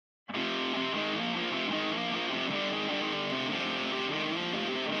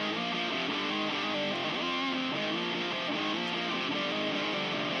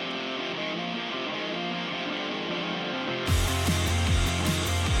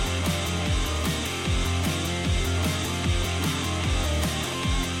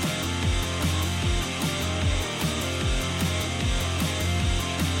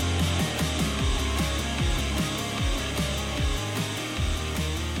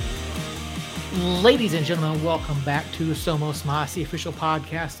Ladies and gentlemen, welcome back to Somos Moss, the official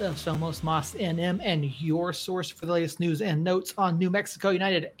podcast of Somos Moss NM and your source for the latest news and notes on New Mexico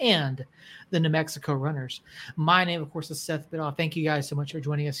United and the New Mexico Runners. My name, of course, is Seth Bidoff. Thank you guys so much for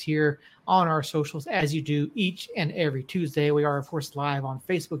joining us here on our socials as you do each and every Tuesday. We are, of course, live on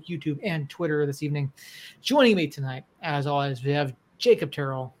Facebook, YouTube, and Twitter this evening. Joining me tonight, as always, we have Jacob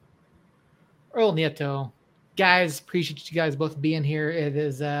Terrell, Earl Nieto. Guys, appreciate you guys both being here.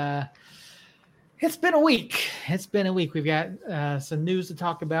 It's been a week. We've got some news to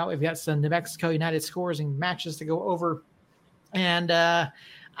talk about. We've got some New Mexico United scores and matches to go over. And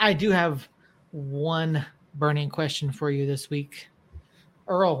I do have one burning question for you this week.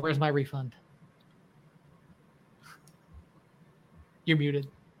 Earl, where's my refund? You're muted.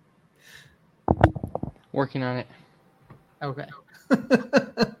 Working on it. Okay.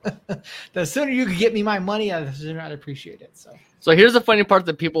 The sooner you can get me my money, the sooner I'd appreciate it. So here's the funny part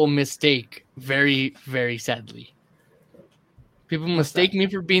that people mistake very, very sadly. People mistake me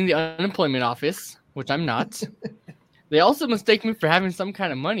for being the unemployment office, which I'm not. They also mistake me for having some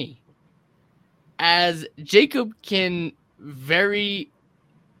kind of money. As Jacob can very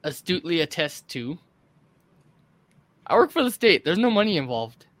astutely attest to, I work for the state. There's no money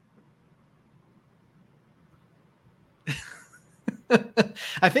involved.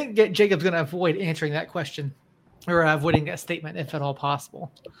 I think Jacob's going to avoid answering that question or avoiding that statement if at all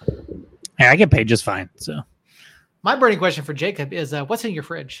possible. Hey, I get paid just fine. So, my burning question for Jacob is, what's in your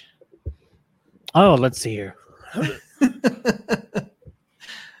fridge? Oh, let's see here.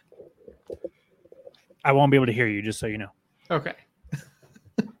 I won't be able to hear you, just so you know. Okay.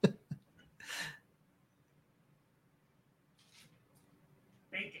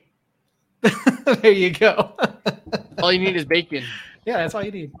 Bacon. There you go. All you need is bacon. Yeah, that's all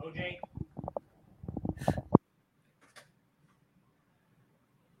you need. Okay.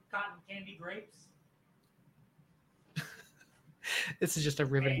 Cotton candy grapes. This is just a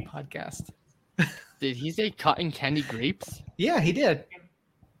riveting podcast. Did he say cotton candy grapes? Yeah, he did.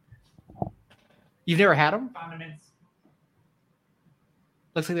 You've never had them? Condiments.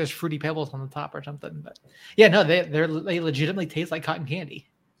 Looks like there's Fruity Pebbles on the top or something. But yeah, no, they legitimately taste like cotton candy.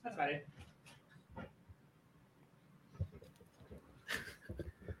 That's about it.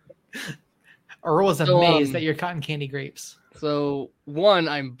 Earl was amazed at your cotton candy grapes. So, one,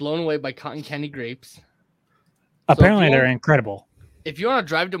 I'm blown away by cotton candy grapes. Apparently, they're incredible. If you want to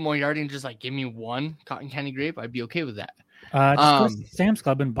drive to Moriarty and just like give me one cotton candy grape, I'd be okay with that. Just go to Sam's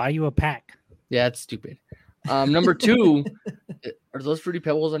Club and buy you a pack. Yeah, that's stupid. Number two, are those Fruity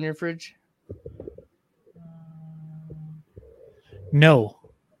Pebbles on your fridge? No.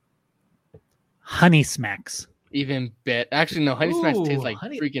 Honey Smacks. Even bet. Actually, no. Honey Smacks taste like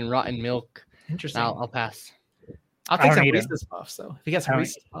honey. freaking rotten milk. Interesting. I'll pass. I'll I take don't some need 'em. Reese's Puffs, though. If you got some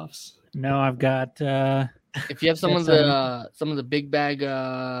Reese's Puffs. No, I've got. If you have some Yes, of the big bag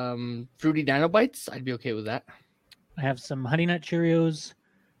fruity Dino Bites, I'd be okay with that. I have some Honey Nut Cheerios,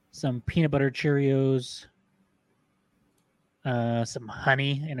 some peanut butter Cheerios, some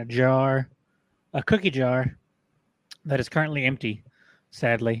honey in a jar, a cookie jar that is currently empty,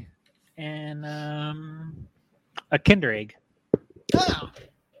 sadly, and a Kinder Egg. Oh,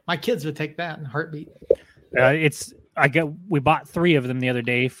 my kids would take that in a heartbeat. We bought 3 of them the other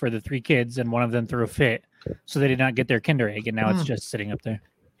day for the 3 kids, and one of them threw a fit, so they did not get their Kinder Egg, and now it's just sitting up there.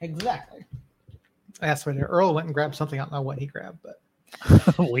 Exactly. That's where Earl went and grabbed something. I don't know what he grabbed, but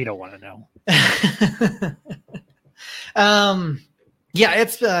We don't want to know. Yeah,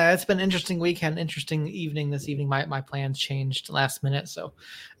 it's been an interesting week. Had an interesting evening this evening. My plans changed last minute, so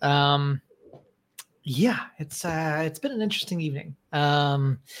yeah, it's been an interesting evening.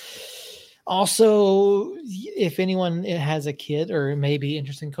 Also, if anyone has a kid or may be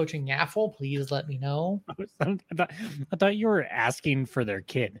interested in coaching Yaffle, please let me know. I thought you were asking for their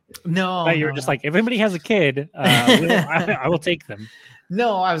kid. No, You were just like, if anybody has a kid, I will take them.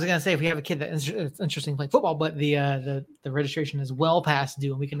 No, I was gonna say if we have a kid that's interesting playing football, but the registration is well past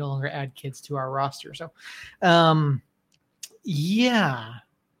due, and we can no longer add kids to our roster. So, yeah,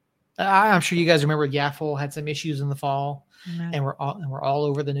 I'm sure you guys remember Yaffle had some issues in the fall, and we're all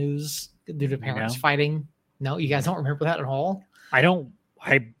over the news due to parents fighting. No, you guys don't remember that at all? I don't.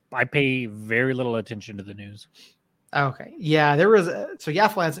 I pay very little attention to the news. Okay, yeah, there was so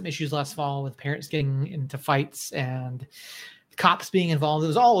Yaffle had some issues last fall with parents getting into fights and cops being involved. It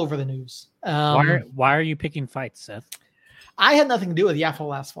was all over the news. Why are you picking fights, Seth? I had nothing to do with Yaffle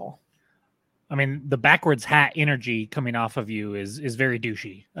last fall. I mean, the backwards hat energy coming off of you is very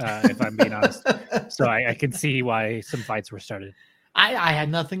douchey, if I'm being honest. So I can see why some fights were started. I had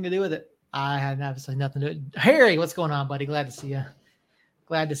nothing to do with it. I had absolutely nothing to do with it. Harry, what's going on, buddy? Glad to see you.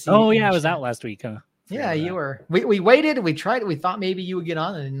 Glad to see. Oh you yeah, I in was chat. out last week, huh? Yeah, you were. We waited. We tried. We thought maybe you would get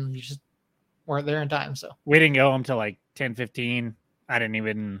on, and you just weren't there in time. So We didn't go until like 10:15. I didn't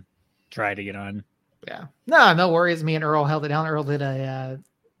even try to get on. yeah, no worries. Me and Earl held it down. Earl did a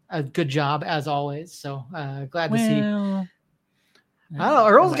good job as always. So glad to see. I don't know.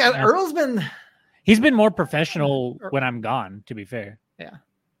 Earl's been. He's been more professional when I'm gone. To be fair. Yeah.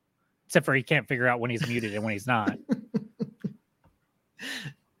 Except for he can't figure out when he's muted and when he's not.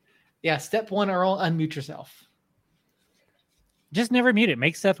 Yeah. Step 1, Earl, unmute yourself. Just never mute it.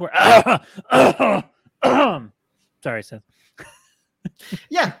 Make Seth work. Sorry, Seth.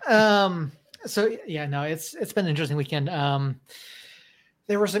 Yeah. So yeah, no, it's been an interesting weekend.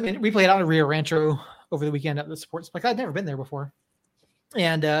 There were we played out of Rio Rancho over the weekend at the sports. Like I'd never been there before,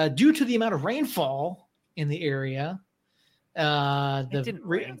 and due to the amount of rainfall in the area, It didn't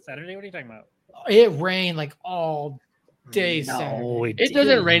rain Saturday. What are you talking about? it rained like all day. No, Saturday. It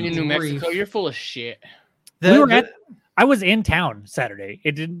doesn't rain in New Grief. Mexico. You're full of shit. I was in town Saturday.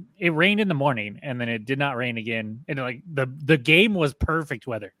 It rained in the morning and then it did not rain again. And like the game was perfect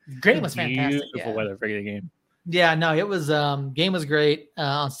weather. Game was fantastic. Beautiful weather for the game. Yeah, no, it was game was great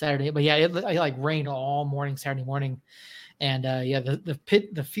on Saturday, but yeah, it like rained all morning Saturday morning, and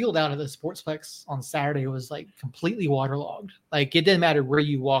the field out of the Sportsplex on Saturday was like completely waterlogged. Like it didn't matter where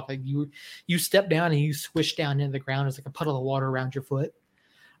you walk, like you step down and you swish down into the ground. It's like a puddle of water around your foot.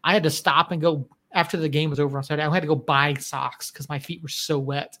 I had to stop and go after the game was over on Saturday. I had to go buy socks because my feet were so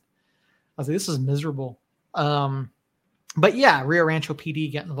wet. I was like, this is miserable. But yeah, Rio Rancho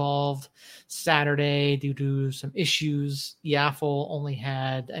PD got involved Saturday due to some issues. Yaffle only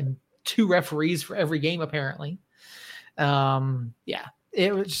had 2 referees for every game, apparently. Yeah,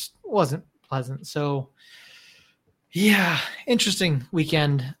 it wasn't pleasant. So yeah, interesting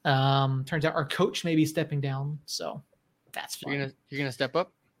weekend. Turns out our coach may be stepping down, so that's fun. You're gonna step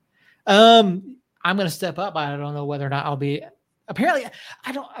up? I'm gonna step up. I don't know whether or not I'll be.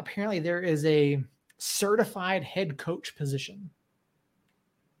 Apparently there is a certified head coach position.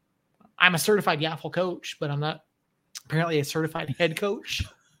 I'm a certified Yaffle coach, but I'm not apparently a certified head coach.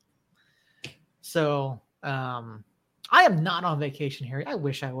 So I am not on vacation, Harry. I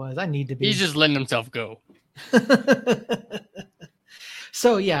wish I was. I need to be. He's just letting himself go.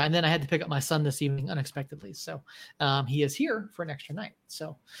 So yeah, and then I had to pick up my son this evening unexpectedly. So he is here for an extra night.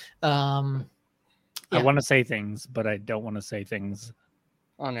 So yeah. I want to say things, but I don't want to say things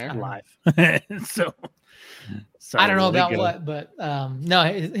on air live. so I don't know about what, but no,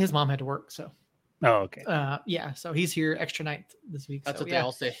 his mom had to work. So okay. Yeah, so he's here extra night this week. That's so, what they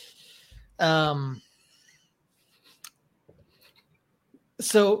all say.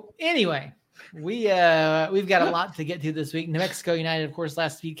 So anyway, we've got a lot to get to this week. New Mexico United, of course,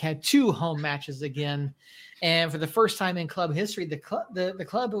 last week had 2 home matches again, and for the first time in club history, the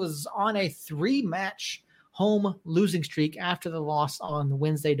club was on a 3-match home losing streak after the loss on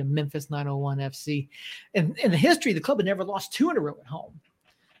Wednesday to Memphis 901 FC. In the history, the club had never lost 2 in a row at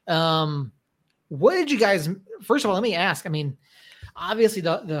home. What did you guys? First of all, let me ask. I mean, obviously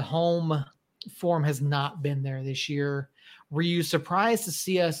the home form has not been there this year. Were you surprised to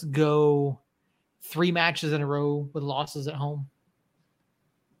see us go 3 matches in a row with losses at home?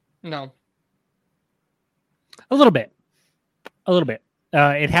 No. A little bit.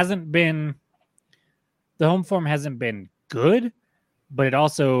 It hasn't been. The home form hasn't been good, but it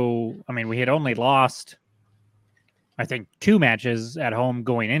also, I mean, we had only lost, I think, 2 matches at home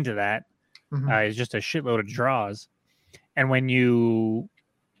going into that. Mm-hmm. It's just a shitload of draws. And when you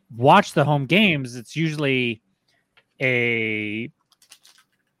watch the home games, it's usually a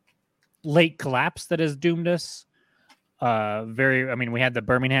late collapse that has doomed us. We had the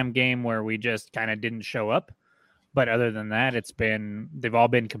Birmingham game where we just kind of didn't show up. But other than that, they've all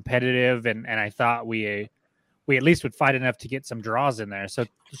been competitive, and I thought we at least would fight enough to get some draws in there. So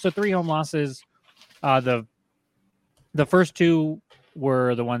 3 home losses. The first 2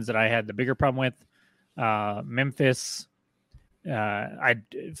 were the ones that I had the bigger problem with. Memphis.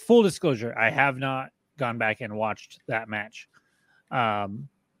 Full disclosure, I have not gone back and watched that match.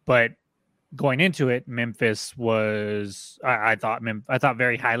 But going into it, Memphis was I thought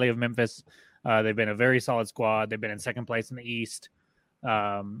very highly of Memphis. They've been a very solid squad. They've been in second place in the East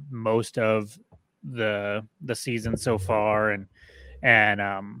most of the season so far, and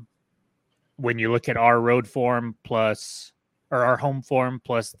when you look at our road form or our home form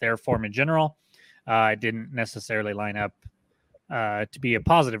plus their form in general, it didn't necessarily line up to be a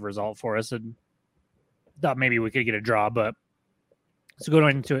positive result for us, and thought maybe we could get a draw. But so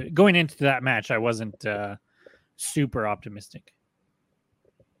going into that match, I wasn't super optimistic.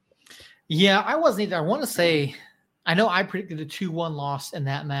 Yeah, I wasn't either. I want to say I know I predicted a 2-1 loss in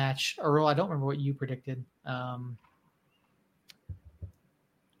that match. Earl, I don't remember what you predicted.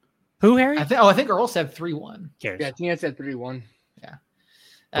 Who, Harry? I think Earl said 3-1. Yeah, I think I said 3-1. Yeah.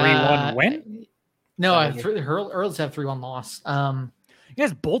 3-1 win? No, Earl said 3-1 loss. You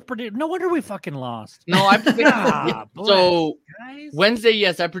guys both predicted. No wonder we fucking lost. No, I predicted. So guys. Wednesday,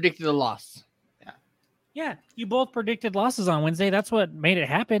 yes, I predicted a loss. Yeah, you both predicted losses on Wednesday. That's what made it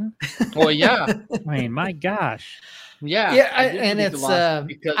happen. Well, yeah. I mean, my gosh. Yeah. And it's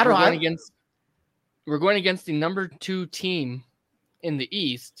because I don't know. We're going against the number 2 team in the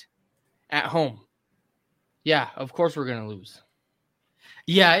East at home. Yeah, of course we're going to lose.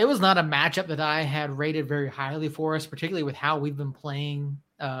 Yeah, it was not a matchup that I had rated very highly for us, particularly with how we've been playing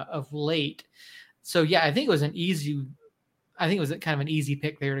of late. So yeah, I think it was kind of an easy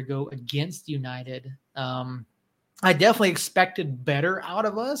pick there to go against United. I definitely expected better out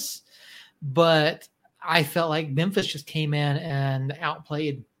of us, but I felt like Memphis just came in and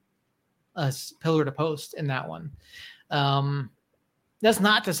outplayed us pillar to post in that one. That's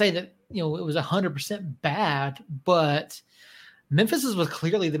not to say that, it was 100% bad, but Memphis was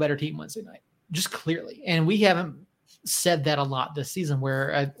clearly the better team Wednesday night, just clearly. And we haven't said that a lot this season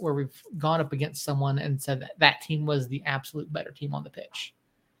where we've gone up against someone and said that team was the absolute better team on the pitch.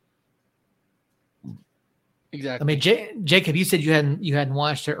 Exactly. I mean, Jacob, you said you hadn't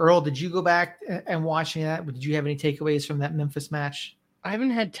watched it. Earl, did you go back and watch that? Did you have any takeaways from that Memphis match? I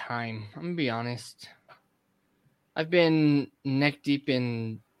haven't had time. I'm gonna be honest. I've been neck deep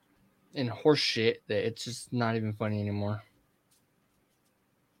in horse shit that it's just not even funny anymore.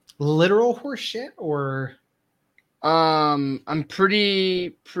 Literal horse shit, or I'm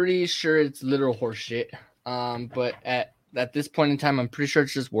pretty sure it's literal horse shit. But at this point in time, I'm pretty sure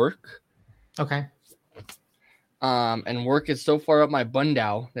it's just work. Okay. And work is so far up my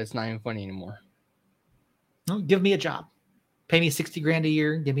bundow that's not even funny anymore. No, give me a job. Pay me $60,000 a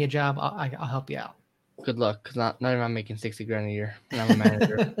year. Give me a job. I'll help you out. Good luck, because not even I'm making $60,000 a year, and I'm a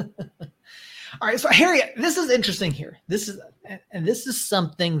manager. All right, so Harry, this is interesting here. This is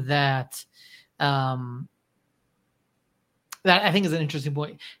something that that I think is an interesting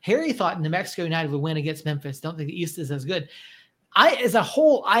point. Harry thought New Mexico United would win against Memphis. Don't think the East is as good. As a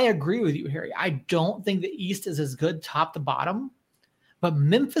whole, I agree with you, Harry. I don't think the East is as good top to bottom, but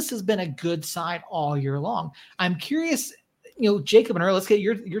Memphis has been a good side all year long. I'm curious, Jacob and Earl, let's get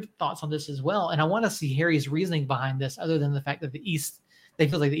your thoughts on this as well. And I want to see Harry's reasoning behind this, other than the fact that the East, they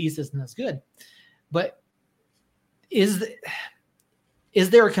feel like the East isn't as good. But is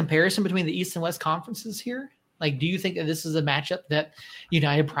there a comparison between the East and West conferences here? Like, do you think that this is a matchup that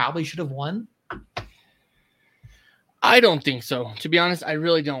United probably should have won? I don't think so. To be honest, I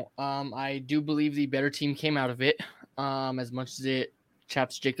really don't. I do believe the better team came out of it. As much as it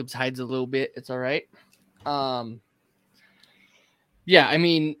chaps Jacob's hides a little bit, it's all right. Yeah, I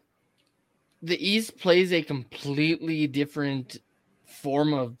mean, the East plays a completely different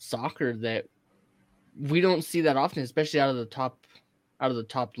form of soccer that we don't see that often, especially out of the top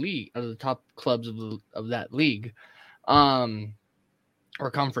league, out of the top clubs of that league, or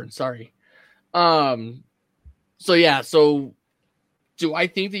conference. Sorry. So yeah. So, do I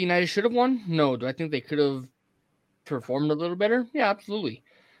think the United should have won? No. Do I think they could have performed a little better? Yeah, absolutely.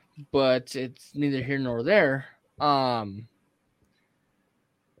 But it's neither here nor there. But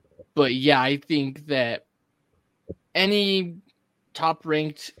yeah, I think that any top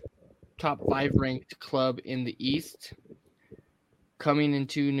 5 ranked club in the East coming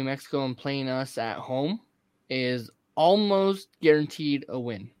into New Mexico and playing us at home is almost guaranteed a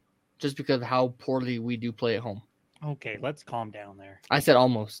win, just because of how poorly we do play at home. Okay, let's calm down there. I said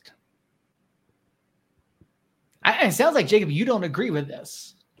almost. It sounds like, Jacob, you don't agree with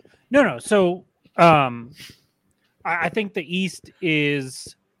this. No. So I think the East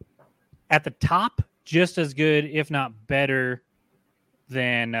is at the top just as good, if not better,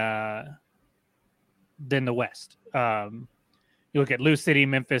 than the West. You look at Lou City,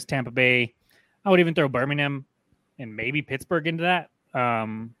 Memphis, Tampa Bay. I would even throw Birmingham and maybe Pittsburgh into that.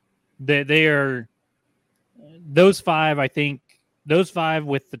 They are those 5. I think those 5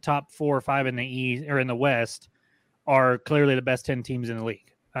 with the top 4 or 5 in the East or in the West are clearly the best 10 teams in the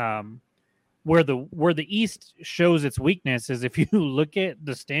league. Where the East shows its weakness is if you look at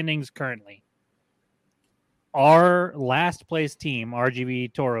the standings currently. Our last place team,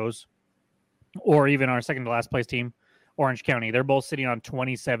 RGV Toros, or even our second to last place team, Orange County, they're both sitting on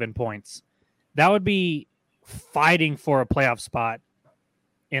 27 points. That would be fighting for a playoff spot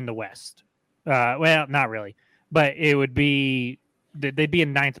in the West. Well, not really, but it would be, they'd be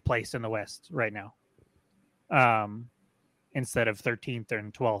in 9th place in the West right now. instead of 13th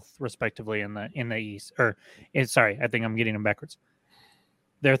and 12th, respectively, in the East. Sorry, I think I'm getting them backwards.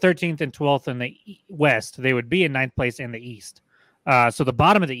 They're 13th and 12th in the West. They would be in 9th place in the East. So the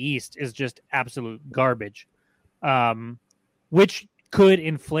bottom of the East is just absolute garbage, which could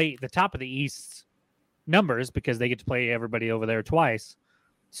inflate the top of the East's numbers because they get to play everybody over there twice.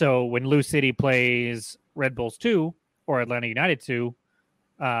 So when Lou City plays Red Bulls 2 or Atlanta United 2,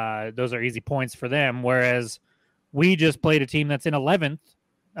 those are easy points for them. Whereas we just played a team that's in 11th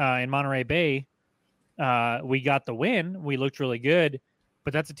in Monterey Bay. We got the win. We looked really good,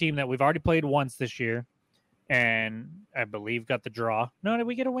 but that's a team that we've already played once this year, and I believe got the draw. No, did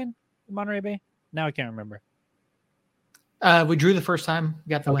we get a win in Monterey Bay? Now I can't remember. We drew the first time,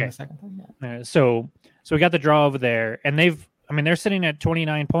 got the win the second time. Yeah. So we got the draw over there, and they're sitting at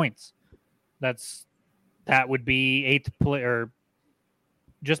 29 points. That would be 8th place or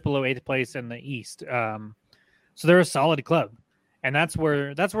just below 8th place in the East. So they're a solid club, and that's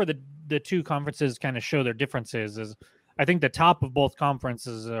where the two conferences kind of show their differences. Is I think the top of both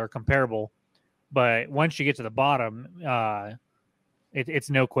conferences are comparable, but once you get to the bottom, it's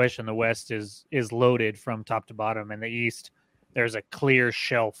no question the West is loaded from top to bottom, and the East there's a clear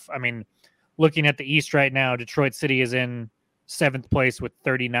shelf. I mean, looking at the East right now, Detroit City is in 7th place with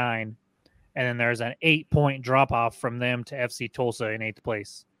 39, and then there's an 8-point drop off from them to FC Tulsa in 8th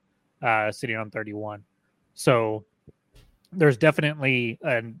place, sitting on 31. So there's definitely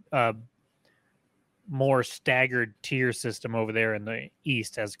a more staggered tier system over there in the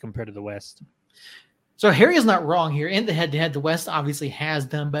East as compared to the West. So Harry is not wrong here. In the head-to-head, the West obviously has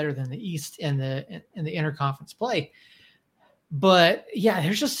done better than the East in the interconference play. But yeah,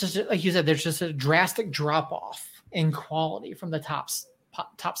 there's just like you said, there's just a drastic drop-off in quality from the top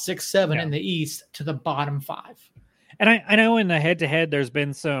 6, 7 in the East to the bottom 5. And I know in the head-to-head, there's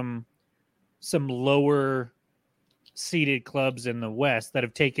been some lower seeded clubs in the West that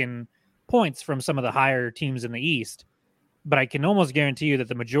have taken points from some of the higher teams in the East. But I can almost guarantee you that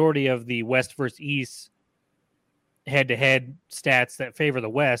the majority of the West versus East head-to-head stats that favor the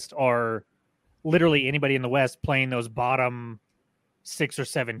West are literally anybody in the West playing those bottom 6 or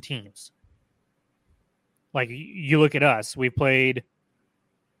 7 teams. Like, you look at us. We played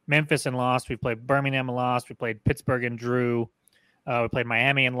Memphis and lost. We played Birmingham and lost. We played Pittsburgh and drew. We played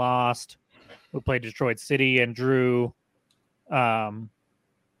Miami and lost. We played Detroit City and drew. But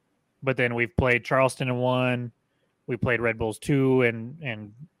then we've played Charleston and won. We played Red Bulls 2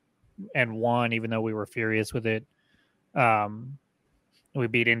 and won, even though we were furious with it. We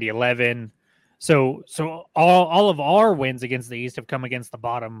beat Indy 11. So all of our wins against the East have come against the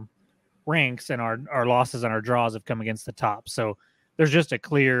bottom ranks, and our losses and our draws have come against the top. So there's just a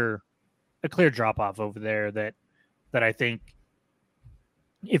clear drop off over there that I think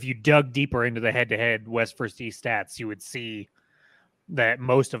if you dug deeper into the head-to-head West versus East stats, you would see that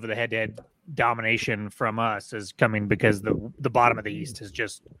most of the head-to-head domination from us is coming because the bottom of the East is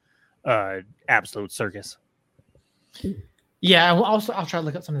just absolute circus. Yeah, I'll try to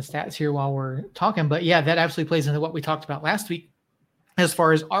look up some of the stats here while we're talking. But yeah, that absolutely plays into what we talked about last week as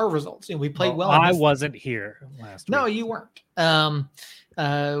far as our results. We played well. I wasn't here last week. No, you weren't.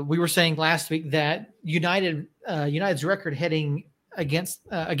 We were saying last week that United's record heading against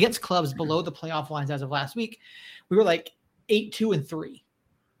clubs below the playoff lines as of last week, we were like 8-2-3,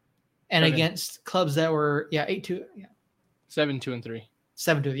 and against clubs that were 8-2, 7-2-3,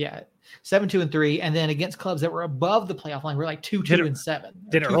 7-2, 7-2-3, and then against clubs that were above the playoff line, we're like 2-2-7.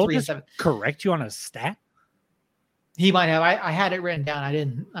 Did Earl just correct you on a stat? He might have. I had it written down. I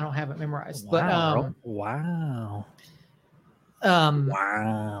don't have it memorized. Wow, but wow.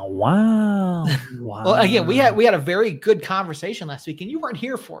 Wow. Well, again, we had a very good conversation last week, and you weren't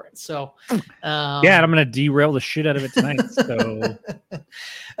here for it. So, and I'm going to derail the shit out of it tonight. So,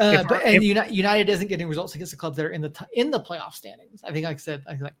 United isn't getting results against the clubs that are in the playoff standings. I think, like I said,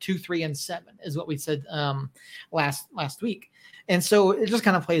 like 2, 3, and 7 is what we said last week, and so it just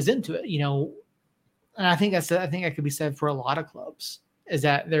kind of plays into it, And I think that could be said for a lot of clubs, is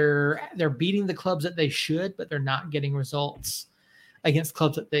that they're beating the clubs that they should, but they're not getting results against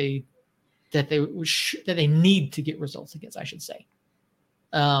clubs that they need to get results against, I should say.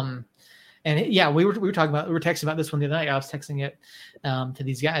 We were texting about this one the other night. I was texting it to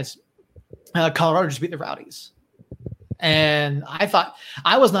these guys. Colorado just beat the Rowdies, and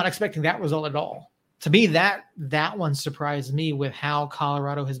I was not expecting that result at all. To me, that one surprised me with how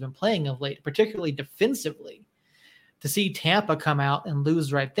Colorado has been playing of late, particularly defensively. To see Tampa come out and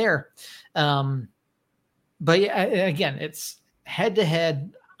lose right there. But yeah, again, it's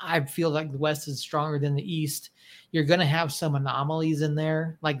head-to-head. I feel like the West is stronger than the East. You're going to have some anomalies in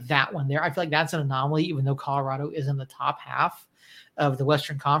there, like that one there. I feel like that's an anomaly, even though Colorado is in the top half of the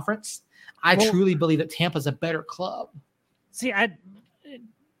Western Conference. I truly believe that Tampa's a better club. See,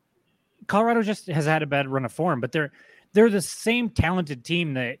 Colorado just has had a bad run of form, but they're the same talented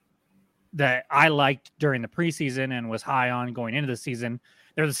team that I liked during the preseason and was high on going into the season.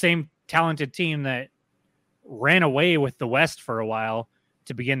 They're the same talented team that ran away with the West for a while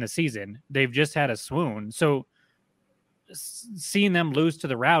to begin the season. They've just had a swoon. So seeing them lose to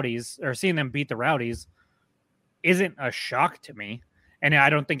the Rowdies or seeing them beat the Rowdies isn't a shock to me. And I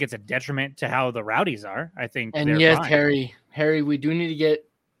don't think it's a detriment to how the Rowdies are. I think and yes, fine. Harry, we do need to get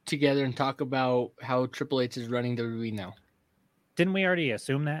together and talk about how Triple H is running WWE now. Didn't we already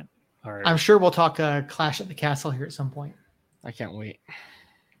assume that? Or... I'm sure we'll talk Clash at the Castle here at some point. I can't wait.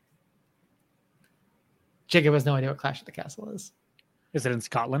 Jacob has no idea what Clash at the Castle is. Is it in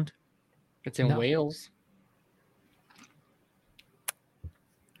Scotland? It's in Wales.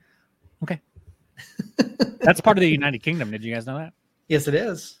 Okay. That's part of the United Kingdom. Did you guys know that? Yes, it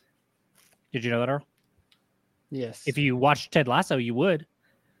is. Did you know that, Earl? Yes. If you watched Ted Lasso, you would.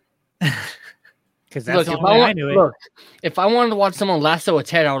 Because that's the only way I knew it. Look, if I wanted to watch someone lasso a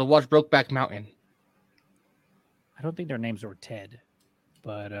Ted, I would have watched Brokeback Mountain. I don't think their names were Ted,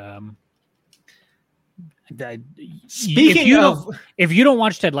 but if you don't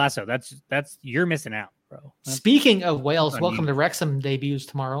watch Ted Lasso, that's you're missing out, bro. Speaking of Wales, welcome to Wrexham debuts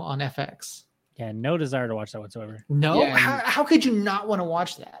tomorrow on FX. Yeah, no desire to watch that whatsoever. No, yeah, how could you not want to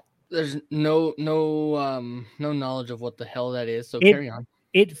watch that? There's no knowledge of what the hell that is. So carry on.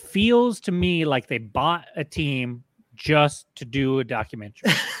 It feels to me like they bought a team just to do a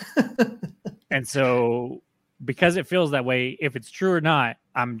documentary. And so because it feels that way, if it's true or not,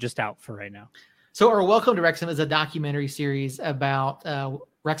 I'm just out for right now. So our Welcome to Wrexham is a documentary series about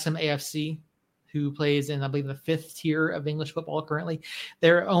Wrexham AFC, who plays in, I believe, the 5th tier of English football currently.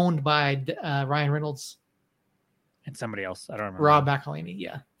 They're owned by Ryan Reynolds. And somebody else. I don't remember. Rob McElhenney,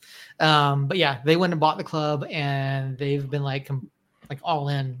 yeah. But yeah, they went and bought the club, and they've been like all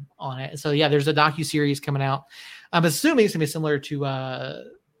in on it. So yeah, there's a docu-series coming out. I'm assuming it's going to be similar to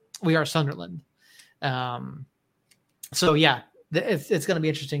We Are Sunderland. So yeah, it's going to be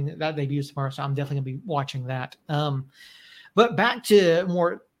interesting. That debuts tomorrow, so I'm definitely going to be watching that. But back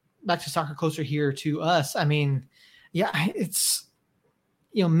to soccer closer here to us. I mean, yeah, it's,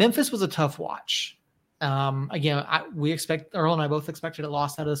 Memphis was a tough watch. Again, Earl and I both expected a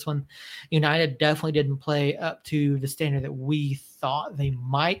loss out of this one. United definitely didn't play up to the standard that we thought they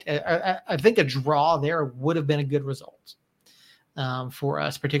might. I think a draw there would have been a good result for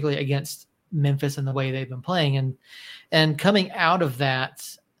us, particularly against Memphis and the way they've been playing. And coming out of that,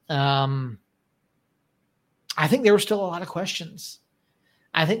 I think there were still a lot of questions.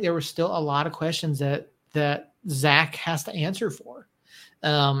 that Zach has to answer for.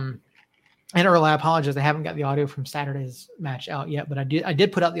 And Earl, I apologize. I haven't got the audio from Saturday's match out yet, but I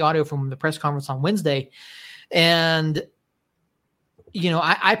did put out the audio from the press conference on Wednesday. And,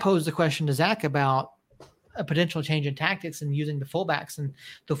 I posed a question to Zach about a potential change in tactics and using the fullbacks, and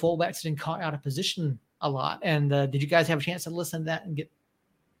the fullbacks didn't caught out of position a lot. And did you guys have a chance to listen to that and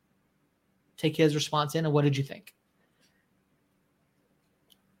take his response in? And what did you think?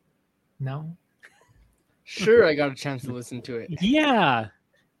 No? Sure, I got a chance to listen to it. Yeah.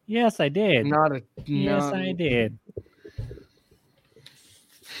 Yes, I did. Yes, I did.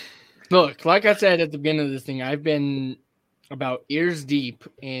 Look, like I said at the beginning of this thing, I've been about ears deep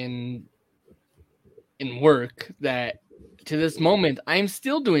in work that to this moment I'm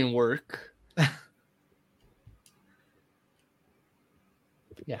still doing work.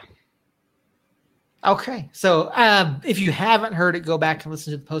 Yeah. Okay. So if you haven't heard it, go back and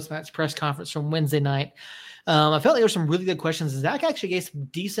listen to the post-match press conference from Wednesday night. I felt like there were some really good questions. Zach actually gave some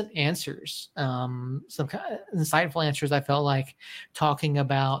decent answers, some kind of insightful answers. I felt like talking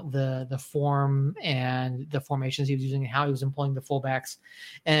about the form and the formations he was using and how he was employing the fullbacks.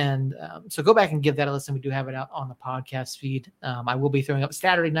 And so go back and give that a listen. We do have it out on the podcast feed. I will be throwing up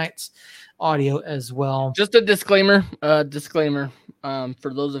Saturday night's audio as well. Just a disclaimer. For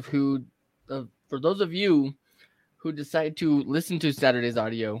those of you who decide to listen to Saturday's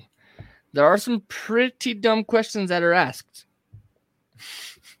audio, there are some pretty dumb questions that are asked.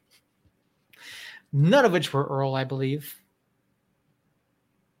 None of which were Earl, I believe.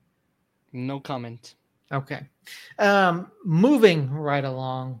 No comment. Okay. Moving right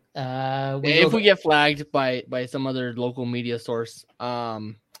along. If we get flagged by some other local media source, I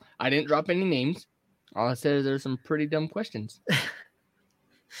didn't drop any names. All I said is there's some pretty dumb questions.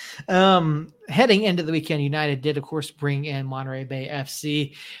 Heading into the weekend, United did, of course, bring in Monterey Bay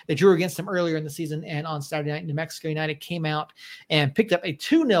FC. They drew against them earlier in the season, and on Saturday night, New Mexico United came out and picked up a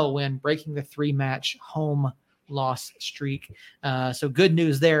 2-0 win, breaking the 3-match home loss streak. So good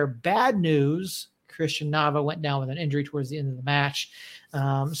news there. Bad news, Christian Nava went down with an injury towards the end of the match.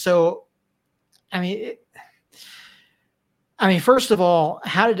 First of all,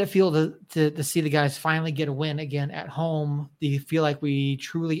 how did it feel to see the guys finally get a win again at home? Do you feel like we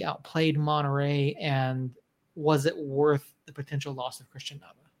truly outplayed Monterey, and was it worth the potential loss of Christian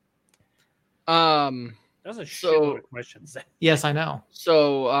Nava? That's a shitload of questions. Yes, I know.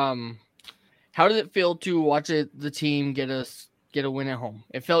 So, how did it feel to watch the team get a win at home?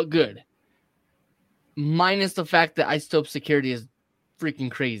 It felt good, minus the fact that Isotope security is freaking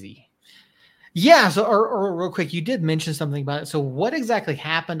crazy. Yeah, so or real quick, you did mention something about it. So what exactly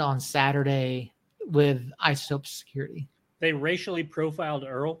happened on Saturday with Isotope security? They racially profiled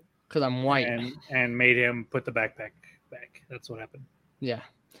Earl because I'm white and made him put the backpack back. That's what happened. Yeah.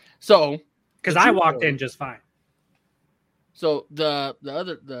 So because I walked in just fine. So the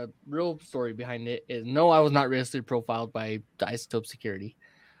real story behind it is no, I was not racially profiled by the Isotope security.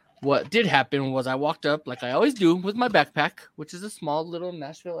 What did happen was I walked up like I always do with my backpack, which is a small little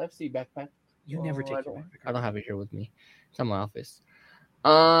Nashville FC backpack. You never take your backpack. I don't have it here with me. It's in my office.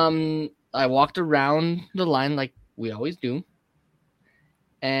 I walked around the line like we always do,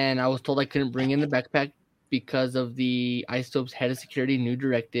 and I was told I couldn't bring in the backpack because of the Isotope's head of security new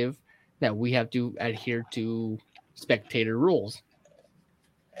directive that we have to adhere to spectator rules.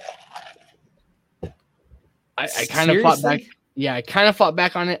 I kind of fought back. Yeah, I kind of fought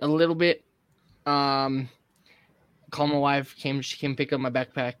back on it a little bit. Called my wife. She came pick up my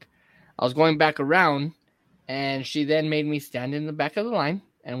backpack. I was going back around, and she then made me stand in the back of the line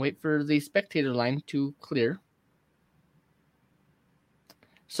and wait for the spectator line to clear.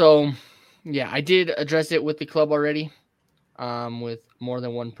 So, yeah, I did address it with the club already, with more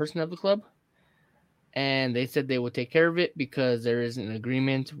than one person of the club. And they said they would take care of it because there is an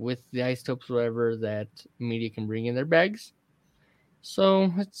agreement with the Isotopes, whatever, that media can bring in their bags.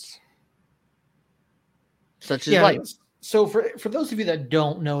 So, it's such as life. So for those of you that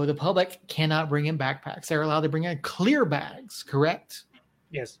don't know, the public cannot bring in backpacks. They're allowed to bring in clear bags, correct?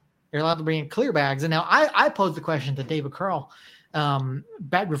 Yes. They're allowed to bring in clear bags. And now I posed the question to David Carl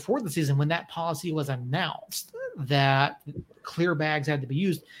back before the season when that policy was announced that clear bags had to be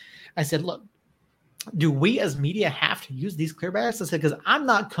used. I said, look, do we as media have to use these clear bags? I said, because I'm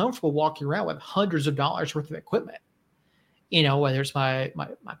not comfortable walking around with hundreds of dollars worth of equipment. You know, whether it's my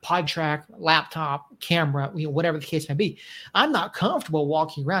pod track, laptop, camera, whatever the case may be. I'm not comfortable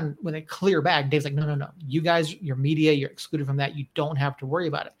walking around with a clear bag. Dave's like, no. You guys, your media, you're excluded from that. You don't have to worry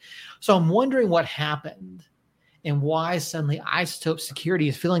about it. So I'm wondering what happened and why suddenly Isotope Security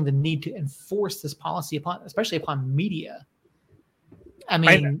is feeling the need to enforce this policy especially upon media. I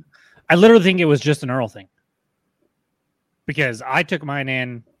mean, I literally think it was just an Earl thing. Because I took mine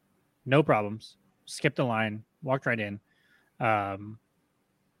in, no problems, skipped the line, walked right in.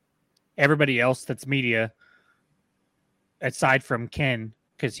 Everybody else that's media, aside from Ken,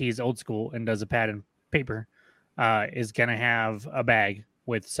 because he's old school and does a pad and paper, is going to have a bag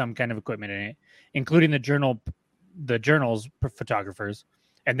with some kind of equipment in it, including the journal's photographers,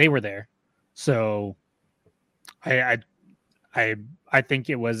 and they were there. So I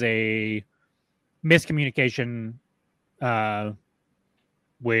think it was a miscommunication where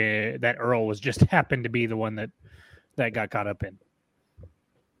that Earl was just happened to be the one that got caught up in.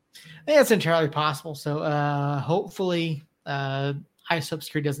 I think that's entirely possible. So hopefully Isotope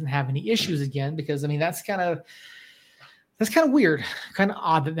Security doesn't have any issues again, because I mean that's kind of weird, kind of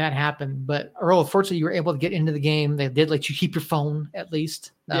odd that happened. But Earl, fortunately, you were able to get into the game. They did let you keep your phone at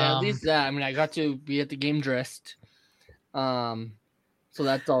least. Yeah, at least that. I mean, I got to be at the game dressed, so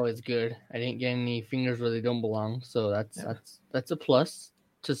that's always good. I didn't get any fingers where they don't belong, so that's a plus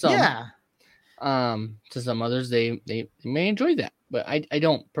to some. Yeah. To some others, they may enjoy that, but I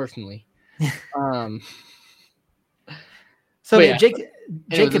don't personally. So yeah,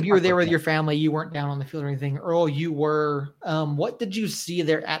 Jacob, you were there with your family. You weren't down on the field or anything. Earl, you were. What did you see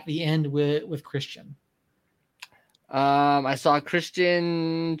there at the end with Christian? I saw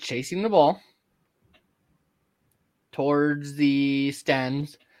Christian chasing the ball towards the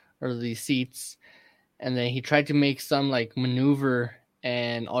stands or the seats, and then he tried to make some like maneuver,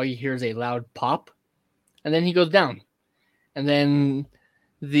 and all you hear is a loud pop, and then he goes down. And then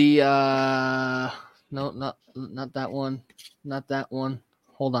the no, not that one. Not that one.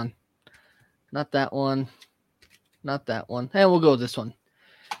 Hold on. Not that one. Not that one. Hey, we'll go with this one.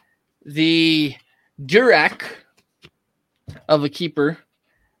 The Durac of a keeper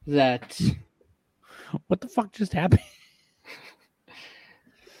that What the fuck just happened?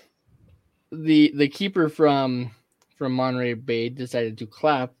 the keeper from Monterey Bay decided to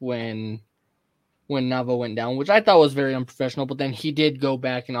clap when Nava went down, which I thought was very unprofessional. But then he did go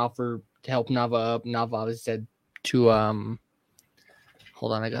back and offer to help Nava up. Nava obviously said to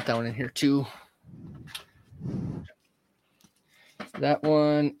hold on, I got that one in here too. That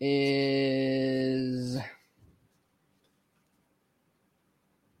one is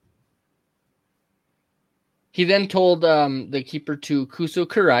he then told the keeper to Kuso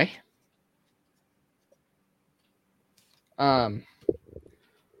Kurai.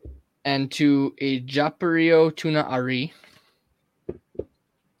 And to a Japario Tuna Ari.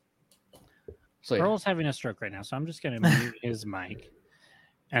 So, yeah. Earl's having a stroke right now, so I'm just going to mute his mic.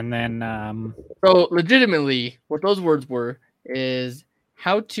 And then... So, legitimately, what those words were is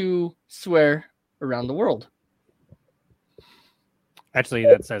how to swear around the world. Actually,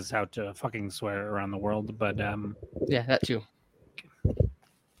 that says how to fucking swear around the world, but... Yeah, that too.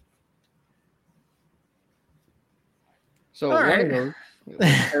 So, all one right. of those was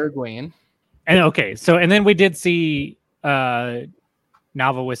Paraguayan. And then we did see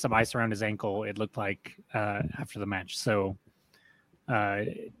Nava with some ice around his ankle, it looked like, after the match. So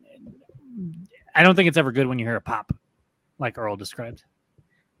I don't think it's ever good when you hear a pop, like Earl described.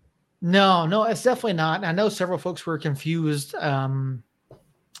 No, it's definitely not. I know several folks were confused on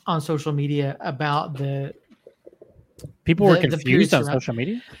social media about People were the confused on pierce social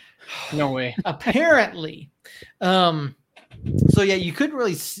media? No way. apparently. So yeah, you couldn't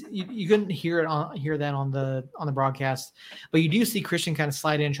really you couldn't hear that on the broadcast, but you do see Christian kind of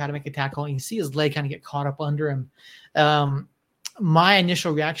slide in and try to make a tackle, and you see his leg kind of get caught up under him. My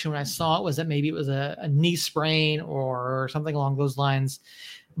initial reaction when I saw it was that maybe it was a knee sprain or something along those lines.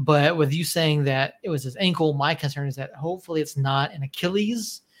 But with you saying that it was his ankle, my concern is that hopefully it's not an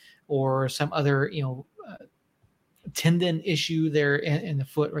Achilles or some other tendon issue there in the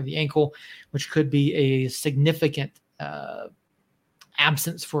foot or the ankle, which could be a significant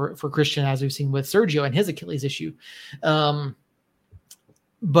absence for Christian, as we've seen with Sergio and his Achilles issue.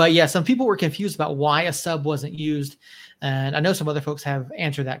 But yeah, some people were confused about why a sub wasn't used. And I know some other folks have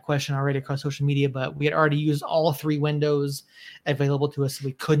answered that question already across social media, but we had already used all 3 windows available to us. So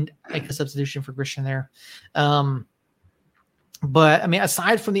we couldn't make a substitution for Christian there. But I mean,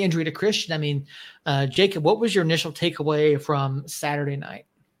 aside from the injury to Christian, I mean, Jacob, what was your initial takeaway from Saturday night?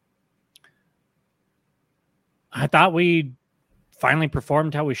 I thought we finally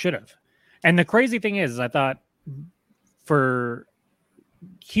performed how we should have. And the crazy thing is, I thought for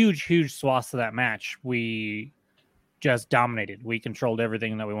huge swaths of that match, we just dominated. We controlled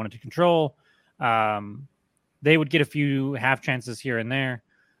everything that we wanted to control. They would get a few half chances here and there.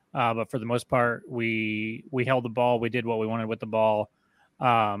 But for the most part, we held the ball. We did what we wanted with the ball.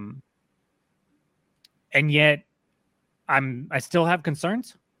 And yet I still have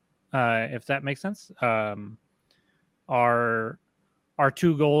concerns, if that makes sense. Our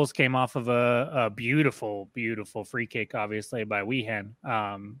 2 goals came off of a beautiful free kick, obviously, by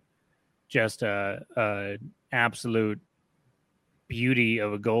Weehan. Just a absolute beauty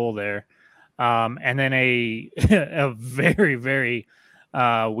of a goal there. And then a very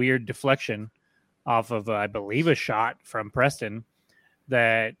weird deflection off of, I believe, a shot from Preston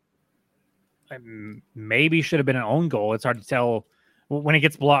that maybe should have been an own goal. It's hard to tell when it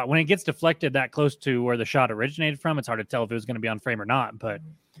gets blocked, when it gets deflected that close to where the shot originated from. It's hard to tell if it was going to be on frame or not, but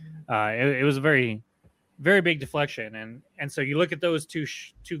it was a very big deflection. And so you look at those two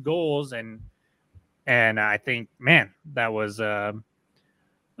goals and I think, man, that was, I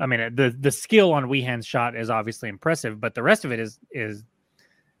mean, the skill on Weehan's shot is obviously impressive, but the rest of it is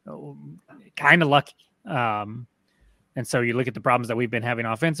kind of lucky. And so you look at the problems that we've been having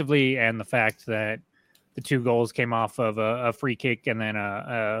offensively and the fact that the 2 goals came off of a free kick and then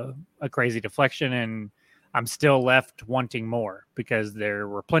a crazy deflection. And I'm still left wanting more because there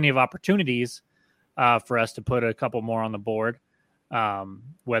were plenty of opportunities for us to put a couple more on the board,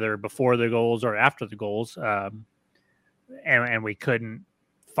 whether before the goals or after the goals. And we couldn't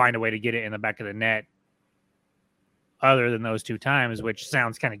find a way to get it in the back of the net other than those 2 times, which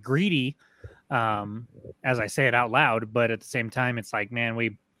sounds kind of greedy as I say it out loud. But at the same time, it's like,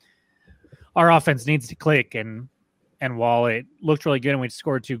 man, our offense needs to click. And while it looked really good and we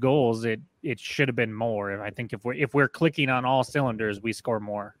scored 2 goals, it should have been more. I think if we're clicking on all cylinders, we score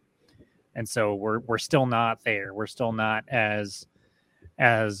more. And so we're still not there. We're still not as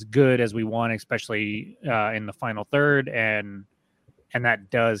good as we want, especially in the final third. And that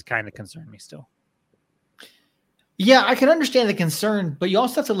does kind of concern me still. Yeah, I can understand the concern, but you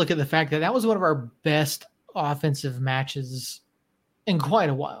also have to look at the fact that was one of our best offensive matches in quite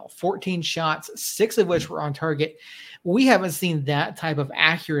a while. 14 shots, 6 of which were on target. We haven't seen that type of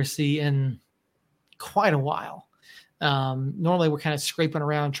accuracy in quite a while. Normally we're kind of scraping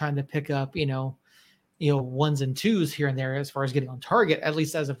around trying to pick up, ones and twos here and there as far as getting on target, at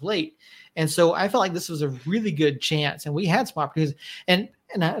least as of late. And so I felt like this was a really good chance, and we had some opportunities. And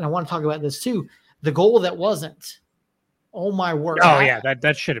I want to talk about this too. The goal that wasn't, oh my word. Oh yeah,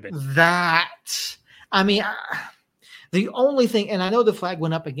 that should have been that. I mean, the only thing, and I know the flag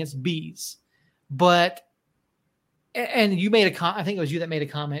went up against Bees, but and you made I think it was you that made a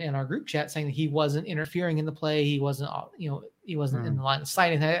comment in our group chat saying that he wasn't interfering in the play. He wasn't, he wasn't in the line of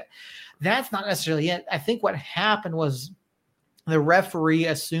sight. And that's not necessarily it. I think what happened was the referee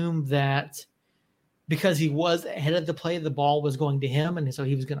assumed that because he was ahead of the play, the ball was going to him, and so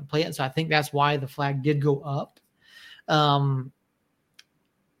he was going to play it. And so I think that's why the flag did go up.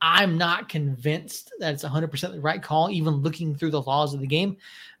 I'm not convinced that it's 100% the right call, even looking through the laws of the game.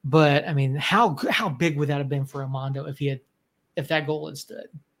 But I mean, how big would that have been for Armando if that goal had stood?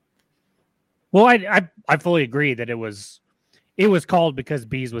 Well, I fully agree that it was called because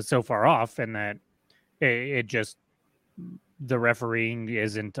Bees was so far off, and that it just, the refereeing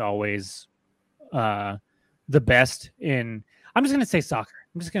isn't always the best in. I'm just going to say soccer.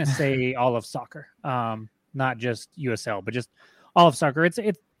 I'm just going to say all of soccer, not just USL, but just all of soccer. It's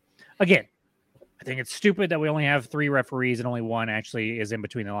again, I think it's stupid that we only have 3 referees and only one actually is in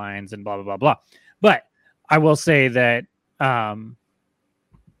between the lines and blah, blah, blah, blah. But I will say that I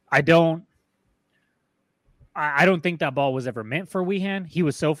don't think that ball was ever meant for Weehan. He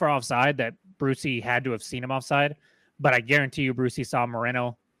was so far offside that Brucey had to have seen him offside. But I guarantee you Brucey saw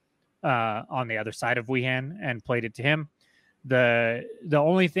Moreno on the other side of Weehan and played it to him. The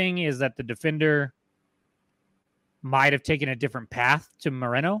only thing is that the defender might have taken a different path to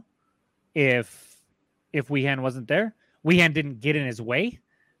Moreno if Weehan wasn't there. Weehan didn't get in his way,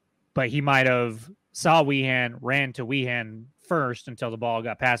 but he might have saw Weehan, ran to Weehan first until the ball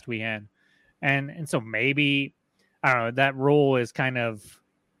got past Weehan. And so maybe, I don't know, that rule is kind of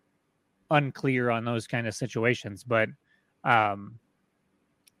unclear on those kind of situations. But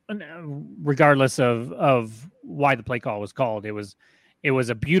regardless of why the play call was called, it was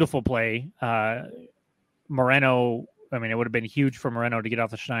a beautiful play. Moreno, I mean, it would have been huge for Moreno to get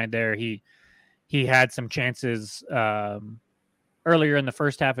off the schneid there. He had some chances earlier in the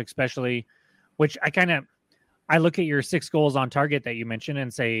first half, especially, which I look at your 6 goals on target that you mentioned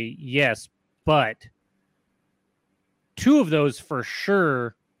and say, yes, but 2 of those for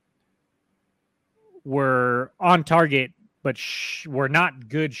sure were on target, but were not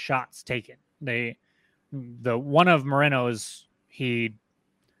good shots taken. The one of Moreno's, he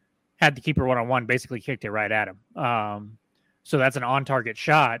had the keeper one-on-one, basically kicked it right at him. So that's an on-target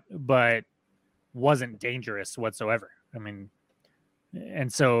shot, but wasn't dangerous whatsoever. I mean,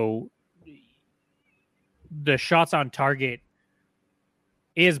 and so the shots on target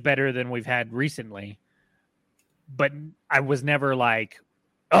is better than we've had recently, but I was never like,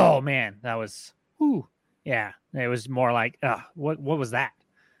 oh man, that was, whew. Yeah. It was more like, what was that?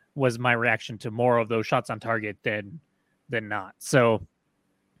 Was my reaction to more of those shots on target than not. So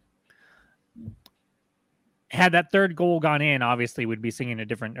had that third goal gone in, obviously we'd be singing a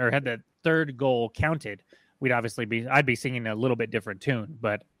different, or had that third goal counted, I'd be singing a little bit different tune,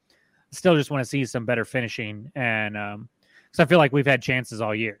 but still just want to see some better finishing. And because I feel like we've had chances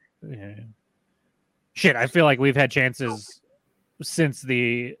all year. I feel like we've had chances since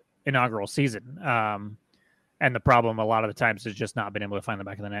the inaugural season. And the problem a lot of the times is just not been able to find the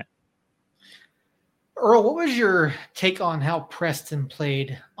back of the net. Earl, what was your take on how Preston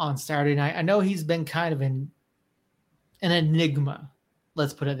played on Saturday night? I know he's been kind of an enigma,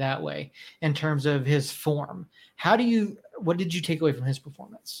 let's put it that way, in terms of his form. What did you take away from his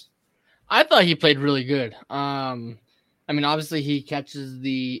performance? I thought he played really good. I mean, obviously he catches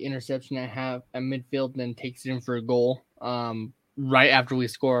the interception at midfield and then takes it in for a goal right after we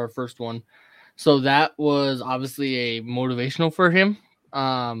score our first one. So that was obviously a motivation for him.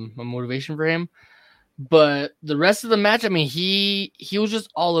 But the rest of the match, I mean, he was just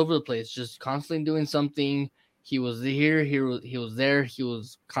all over the place, just constantly doing something. He was here, he was there. He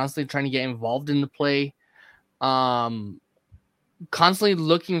was constantly trying to get involved in the play. Constantly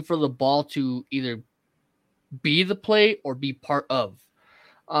looking for the ball to either be the play or be part of,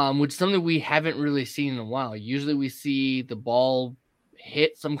 which is something we haven't really seen in a while. Usually we see the ball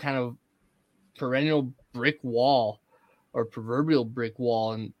hit some kind of perennial brick wall or proverbial brick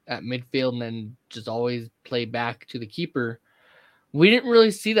wall and at midfield and then just always play back to the keeper. We didn't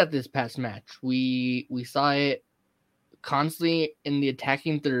really see that this past match. We saw it constantly in the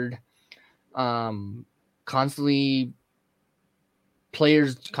attacking third, constantly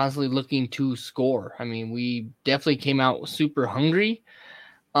players constantly looking to score. I mean, we definitely came out super hungry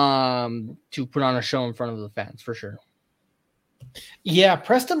to put on a show in front of the fans for sure. Yeah,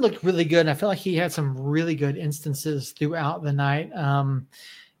 Preston looked really good. And I feel like he had some really good instances throughout the night.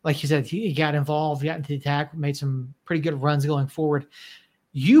 Like you said, he got involved, got into the attack, made some pretty good runs going forward.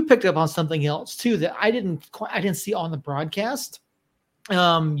 You picked up on something else too that I didn't see on the broadcast.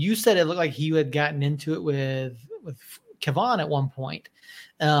 You said it looked like he had gotten into it with Kevon at one point.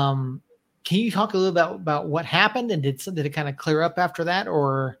 Can you talk a little about what happened, and did it kind of clear up after that,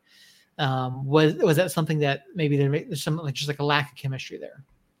 or was that something that maybe there's some just like a lack of chemistry there?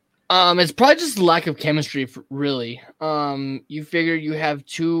 It's probably just lack of chemistry, really. You figure you have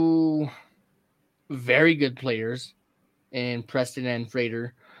two very good players in Preston and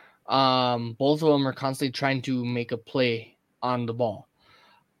Frater. Both of them are constantly trying to make a play on the ball.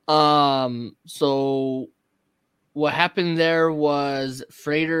 So what happened there was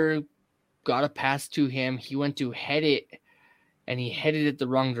Frater got a pass to him. He went to head it, and he headed it the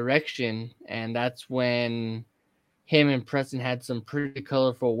wrong direction. And that's when him and Preston had some pretty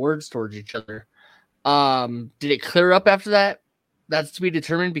colorful words towards each other. Did it clear up after that? That's to be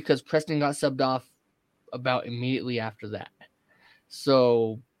determined, because Preston got subbed off about immediately after that.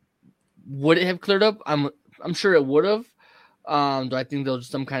 So would it have cleared up? I'm sure it would have. Do I think there was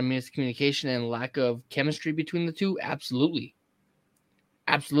some kind of miscommunication and lack of chemistry between the two? Absolutely.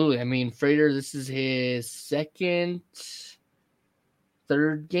 Absolutely. I mean, Frater, this is his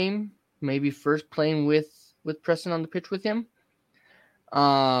third game, maybe first playing with Preston on the pitch with him.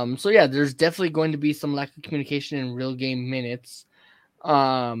 So yeah, there's definitely going to be some lack of communication in real game minutes.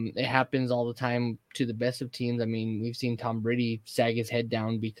 It happens all the time to the best of teams. I mean, we've seen Tom Brady sag his head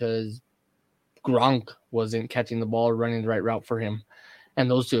down because Gronk wasn't catching the ball or running the right route for him. And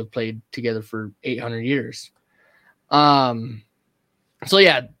those two have played together for 800 years. So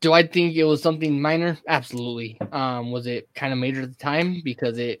yeah, do I think it was something minor? Absolutely. Was it kind of major at the time?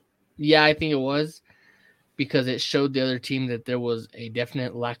 I think it was, because it showed the other team that there was a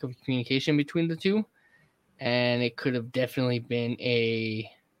definite lack of communication between the two. And it could have definitely been a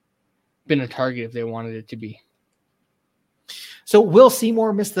target if they wanted it to be. So Will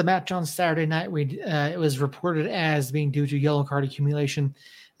Seymour missed the match on Saturday night. It was reported as being due to yellow card accumulation.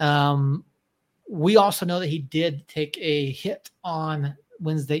 We also know that he did take a hit on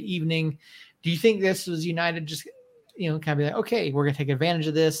Wednesday evening. Do you think this was United just, kind of be like, okay, we're going to take advantage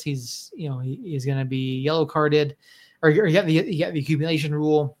of this? He's going to be yellow carded, or you got the accumulation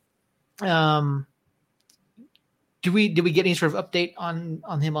rule. Did we get any sort of update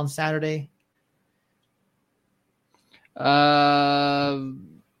on him on Saturday? No.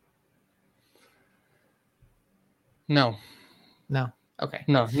 Okay.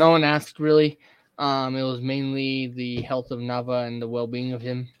 No one asked really. It was mainly the health of Nava and the well-being of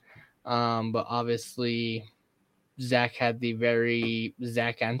him. But obviously Zach had the very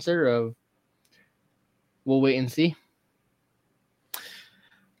Zach answer of, we'll wait and see.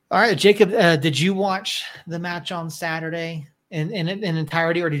 All right, Jacob, did you watch the match on Saturday in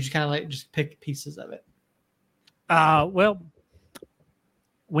entirety, or did you kind of like just pick pieces of it? Well,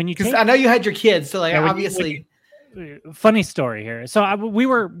 when you I know you had your kids, so like obviously. Funny story here. So we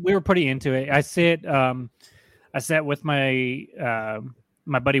were pretty into it. I sat with my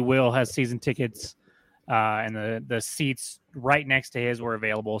my buddy Will has season tickets, and the seats right next to his were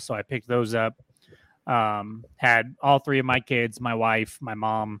available, so I picked those up. Had all three of my kids, my wife, my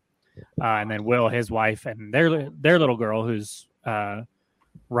mom, and then Will, his wife, and their little girl, who's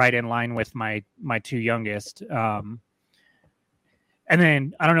right in line with my two youngest. And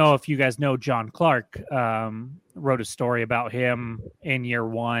then I don't know if you guys know John Clark, wrote a story about him in year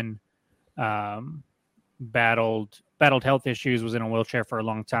one, battled health issues, was in a wheelchair for a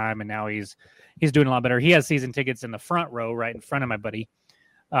long time, and now he's doing a lot better. He has season tickets in the front row right in front of my buddy.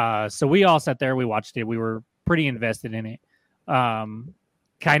 So we all sat there, we watched it. We were pretty invested in it.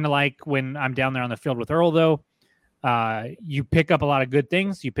 Kind of like when I'm down there on the field with Earl, though, you pick up a lot of good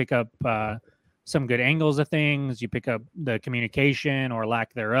things. You pick up some good angles of things. You pick up the communication or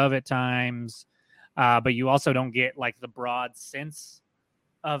lack thereof at times. But you also don't get like the broad sense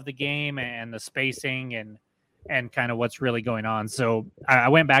of the game and the spacing and kind of what's really going on. So I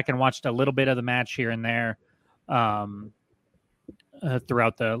went back and watched a little bit of the match here and there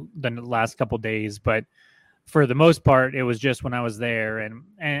throughout the last couple days. But for the most part, it was just when I was there and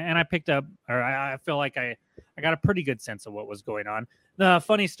I picked up, or I feel like I got a pretty good sense of what was going on. The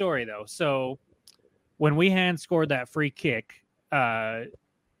funny story though. So when Weehan scored that free kick,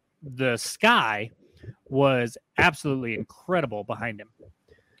 the sky was absolutely incredible behind him.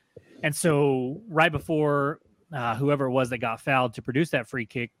 And so right before whoever it was that got fouled to produce that free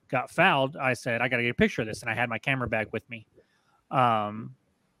kick got fouled, I said, I got to get a picture of this. And I had my camera bag with me.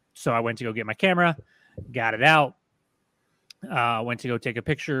 So I went to go get my camera, got it out, went to go take a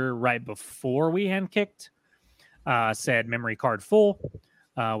picture right before we hand kicked, said memory card full,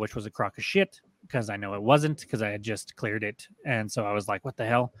 which was a crock of shit because I know it wasn't because I had just cleared it. And so I was like, what the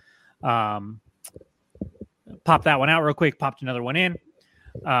hell? Popped that one out real quick, popped another one in.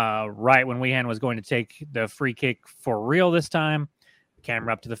 Right when Weehan was going to take the free kick for real this time,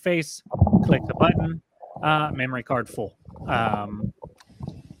 camera up to the face, click the button, memory card full.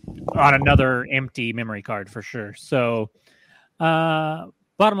 On another empty memory card for sure. So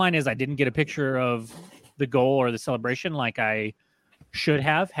bottom line is I didn't get a picture of the goal or the celebration like I should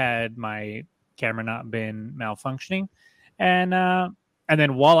have had my camera not been malfunctioning. And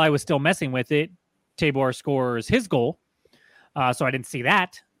then while I was still messing with it, Tabor scores his goal. So I didn't see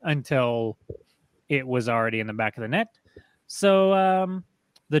that until it was already in the back of the net. So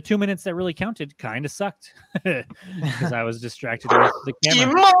the 2 minutes that really counted kind of sucked because I was distracted with the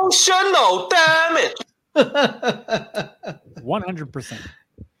camera. Emotional damage. 100%.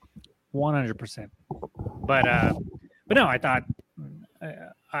 100%. But no, I thought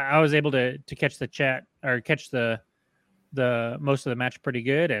I was able to catch the chat or catch the most of the match pretty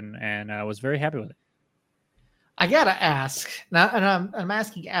good, and I was very happy with it. I gotta ask now, and I'm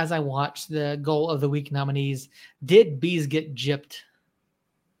asking as I watch the goal of the week nominees. Did Bees get gypped?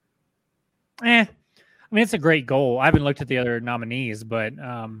 I mean, it's a great goal. I haven't looked at the other nominees, but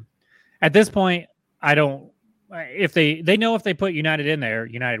at this point, I don't. If they know if they put United in there,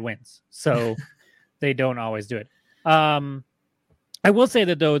 United wins. So they don't always do it. I will say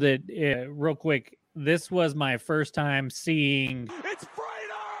that though that real quick, this was my first time seeing. It's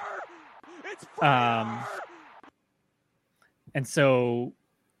Freighter! It's Freighter! And so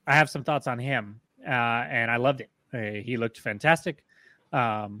I have some thoughts on him, and I loved it. He looked fantastic.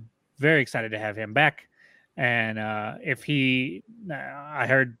 Very excited to have him back. And I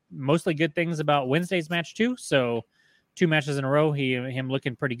heard mostly good things about Wednesday's match too. So 2 matches in a row, him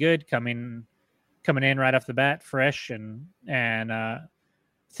looking pretty good, coming in right off the bat, fresh, and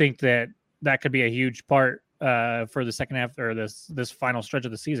think that could be a huge part for the second half or this final stretch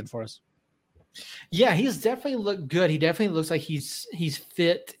of the season for us. Yeah, he's definitely looked good. He definitely looks like he's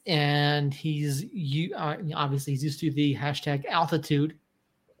fit, and obviously he's used to the hashtag altitude.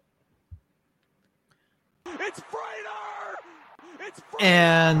 It's Freighter! It's Freighter!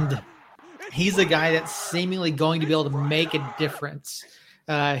 And he's a guy that's seemingly going to be able to make a difference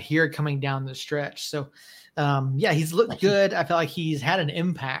here coming down the stretch. So, he's looked good. I feel like he's had an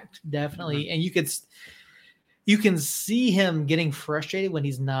impact, definitely. And you can see him getting frustrated when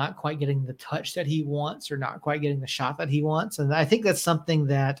he's not quite getting the touch that he wants or not quite getting the shot that he wants. And I think that's something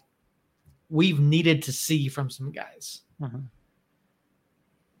that we've needed to see from some guys. Mm-hmm.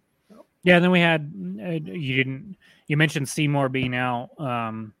 Yeah, and then we had you mentioned Seymour being out.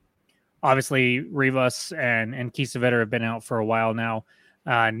 Obviously, Rivas and Kiesewetter have been out for a while now.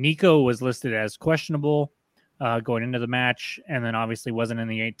 Nico was listed as questionable going into the match, and then obviously wasn't in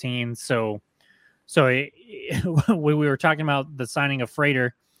the 18. So we were talking about the signing of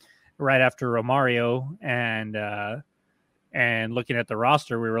Freighter right after Romario, and looking at the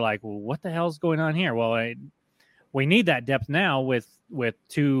roster, we were like, well, what the hell's going on here? Well, we need that depth now with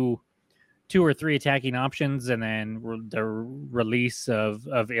two or three attacking options, and then the release of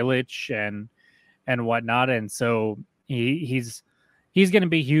Illich and whatnot. And so he's going to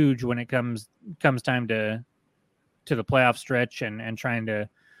be huge when it comes time to the playoff stretch and trying to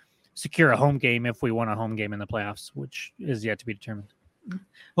secure a home game if we want a home game in the playoffs, which is yet to be determined.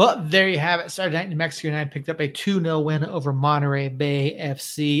 Well, there you have it. Saturday night, New Mexico United picked up a 2-0 win over Monterey Bay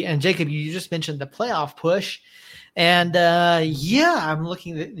FC. And Jacob, you just mentioned the playoff push. And I'm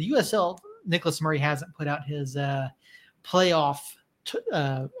looking at the USL. Nicholas Murray hasn't put out his playoff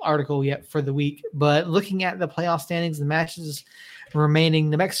article yet for the week. But looking at the playoff standings, the matches remaining,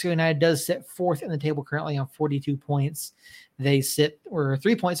 New Mexico United does sit fourth in the table currently on 42 points. They were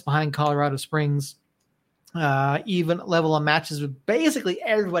 3 points behind Colorado Springs. Even level on matches with basically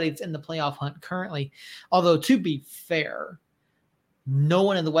everybody that's in the playoff hunt currently. Although, to be fair, no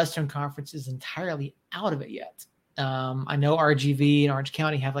one in the Western Conference is entirely out of it yet. I know RGV and Orange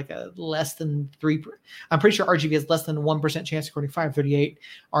County have like a less than 3%. I'm pretty sure RGV has less than 1% chance according to 538.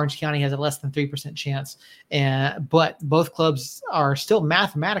 Orange County has a less than 3% chance. But both clubs are still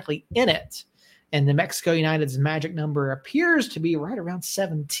mathematically in it. And New Mexico United's magic number appears to be right around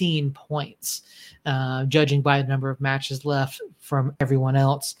 17 points, judging by the number of matches left from everyone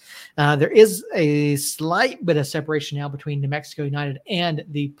else. There is a slight bit of separation now between New Mexico United and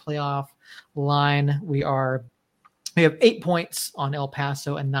the playoff line. We are We have 8 points on El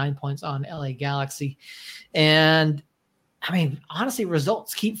Paso and 9 points on LA Galaxy. And I mean, honestly,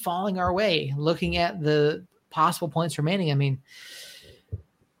 results keep falling our way. Looking at the possible points remaining, I mean,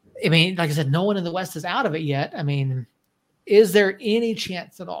 like I said, no one in the West is out of it yet. I mean, is there any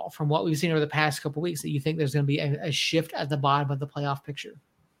chance at all, from what we've seen over the past couple of weeks, that you think there's going to be a shift at the bottom of the playoff picture,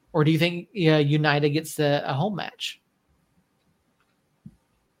 or do you think United gets a home match?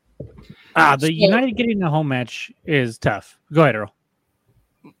 United getting a home match is tough. Go ahead, Earl.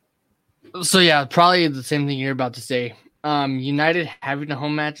 So yeah, probably the same thing you're about to say. United having a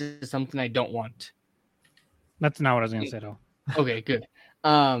home match is something I don't want. That's not what I was going to say, though. Okay, good.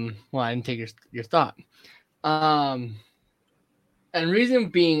 Well, I didn't take your thought. And reason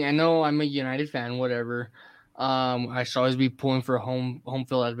being, I know I'm a United fan, whatever. I should always be pulling for a home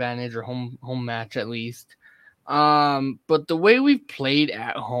field advantage or home match at least. But the way we've played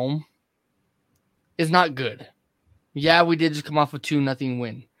at home is not good. Yeah, we did just come off a 2-0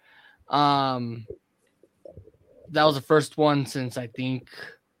 win. That was the first one since I think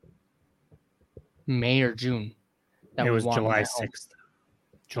May or June. It was July 6th.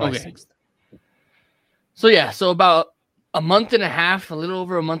 July 6th. So yeah, so about a month and a half, a little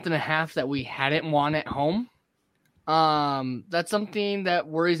over a month and a half that we hadn't won at home. That's something that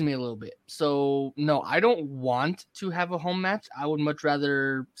worries me a little bit. So no, I don't want to have a home match. I would much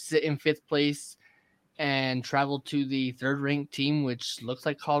rather sit in 5th place and travel to the 3rd ranked team, which looks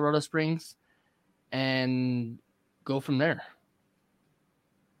like Colorado Springs, and go from there.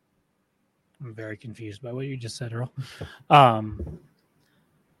 I'm very confused by what you just said, Earl.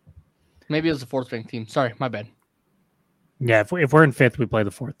 Maybe it was the 4th ranked team. Sorry, my bad. Yeah, if we're in 5th, we play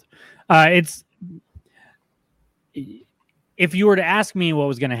the 4th. If you were to ask me what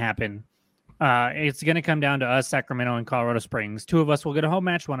was going to happen, it's going to come down to us, Sacramento, and Colorado Springs. 2 of us will get a home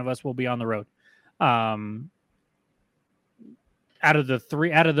match. 1 of us will be on the road. Out of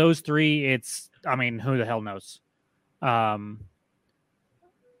those 3, it's, I mean, who the hell knows?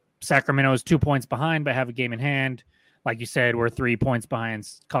 Sacramento is 2 points behind, but have a game in hand. Like you said, we're 3 points behind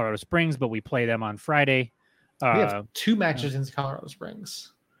Colorado Springs, but we play them on Friday. We have 2 matches in Colorado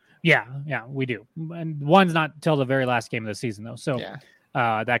Springs. Yeah, we do. And one's not till the very last game of the season, though. So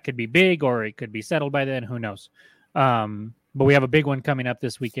that could be big, or it could be settled by then. Who knows? But we have a big one coming up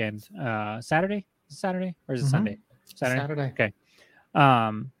this weekend. Saturday? Or is it Sunday? Saturday. Okay.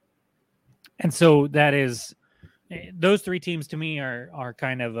 And so that is, those 3 teams to me are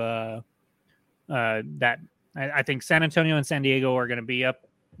kind of that. I think San Antonio and San Diego are going to be up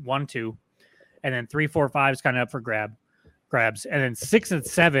 1-2, and then 3, 4, 5 is kind of up for grabs, and then 6 and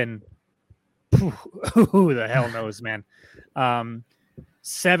 7. Who the hell knows, man?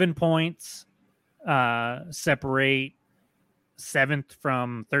 7 points separate 7th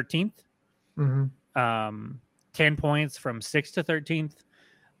from 13th. Mm-hmm. 10 points from 6th to 13th.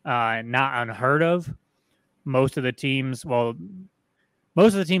 Not unheard of. Most of the teams outside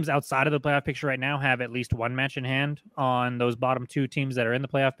of the playoff picture right now have at least 1 match in hand on those bottom 2 teams that are in the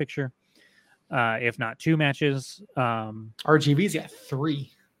playoff picture, if not 2 matches. RGV's got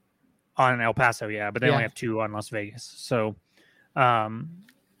 3 on El Paso, but they only have 2 on Las Vegas. So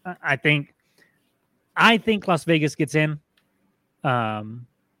I think Las Vegas gets in. But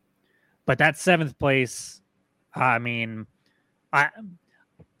that 7th place, I mean,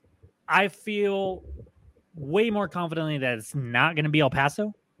 I feel way more confidently that it's not going to be El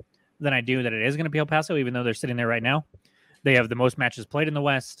Paso than I do that it is going to be El Paso, even though they're sitting there right now. They have the most matches played in the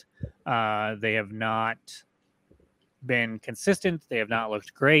West. They have not been consistent. They have not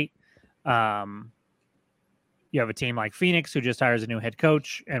looked great. You have a team like Phoenix who just hires a new head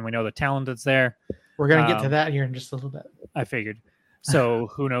coach, and we know the talent that's there. We're going to get to that here in just a little bit. I figured. So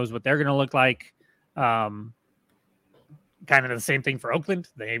who knows what they're going to look like. Kind of the same thing for Oakland.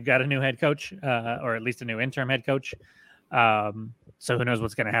 They've got a new head coach, or at least a new interim head coach. So who knows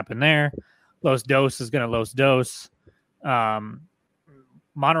what's going to happen there. Los Dos is going to Los Dos.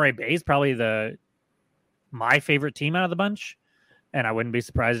 Monterey Bay is probably my favorite team out of the bunch, and I wouldn't be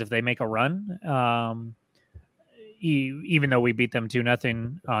surprised if they make a run. Even though we beat them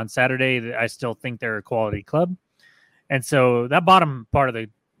 2-0 on Saturday, I still think they're a quality club. And so that bottom part of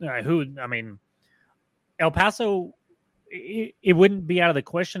El Paso, it wouldn't be out of the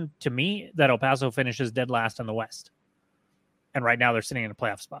question to me that El Paso finishes dead last in the West. And right now they're sitting in a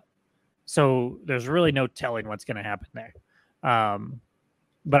playoff spot. So there's really no telling what's going to happen there.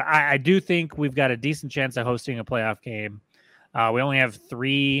 But I do think we've got a decent chance of hosting a playoff game. We only have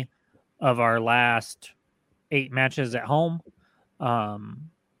 3 of our last 8 matches at home,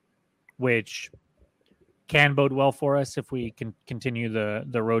 which can bode well for us if we can continue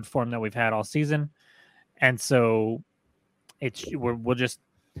the road form that we've had all season. And so we'll just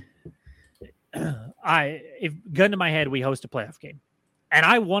if gun to my head, we host a playoff game, and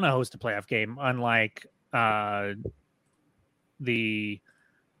I want to host a playoff game, unlike the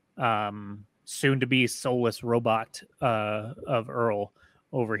soon to be soulless robot of Earl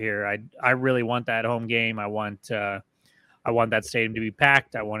over here. I really want that home game. I want that stadium to be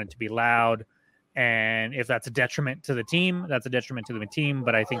packed. I want it to be loud. And if that's a detriment to the team, that's a detriment to the team.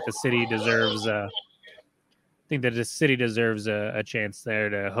 But I think the city deserves a chance there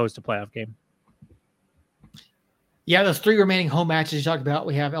to host a playoff game. Yeah, those 3 remaining home matches you talked about,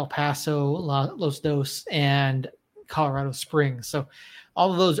 we have El Paso, Los Dos, and Colorado Springs. So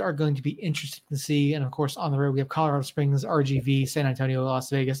all of those are going to be interesting to see. And of course, on the road, we have Colorado Springs, RGV, San Antonio, Las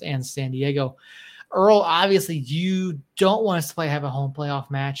Vegas, and San Diego. Earl, obviously, you don't want us to have a home playoff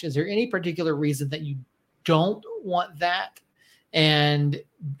match. Is there any particular reason that you don't want that? And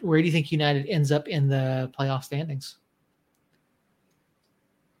where do you think United ends up in the playoff standings?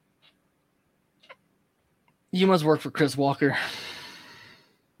 You must work for Chris Walker.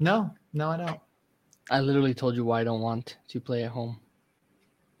 No, I don't. I literally told you why I don't want to play at home.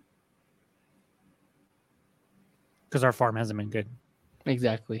 Because our farm hasn't been good.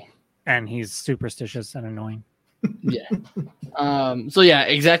 Exactly. And he's superstitious and annoying. Yeah. So yeah,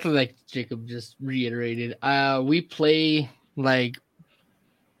 exactly like Jacob just reiterated. We play like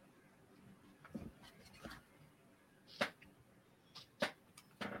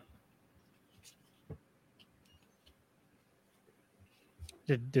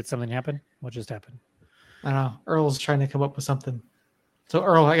Did something happen? What just happened? I don't know. Earl's trying to come up with something. So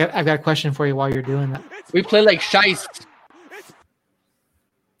Earl, I've got a question for you while you're doing that. we play like Scheist.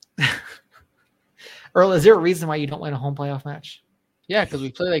 Earl, is there a reason why you don't win a home playoff match? Yeah, because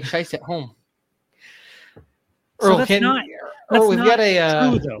we play like Scheist at home. Earl, so we've got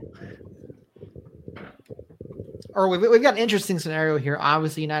true, though. Or we've got an interesting scenario here.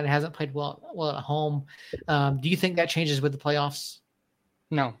 Obviously, United hasn't played well at home. Do you think that changes with the playoffs?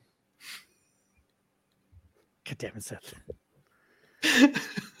 No. God damn it, Seth.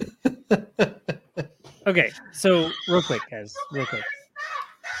 Okay, so real quick, guys. Real quick.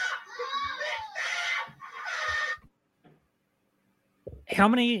 How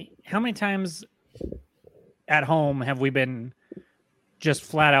many times at home have we been just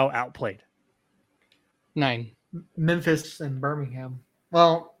flat out outplayed? 9. Memphis and Birmingham.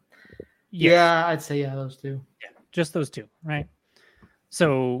 Well, yeah, I'd say those two. Yeah, just those two, right?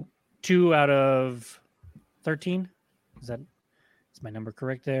 So 2 out of 13. Is my number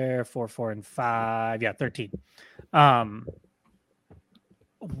correct there? 4, 4, and 5. Yeah, 13.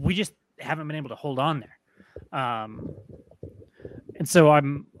 We just haven't been able to hold on there. And so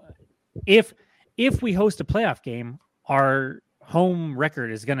if we host a playoff game, our home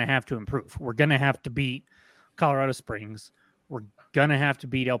record is going to have to improve. We're going to have to beat Colorado Springs. We're going to have to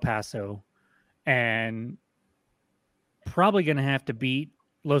beat El Paso, and probably going to have to beat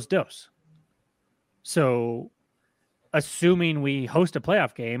Los Dos. So assuming we host a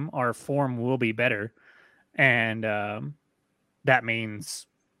playoff game, our form will be better. And that means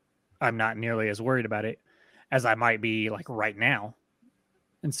I'm not nearly as worried about it as I might be like right now.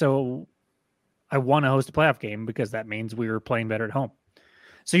 And so I want to host a playoff game because that means we were playing better at home.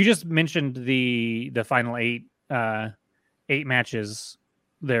 So you just mentioned the final 8 matches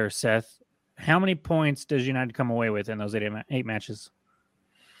there, Seth. How many points does United come away with in those 8 matches?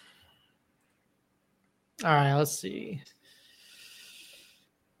 All right, let's see.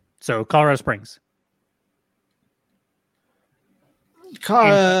 So Colorado Springs. In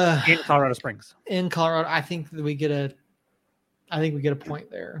Colorado Springs. In Colorado, I think we get a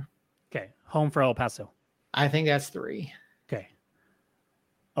point there. Okay. Home for El Paso. I think that's 3. Okay.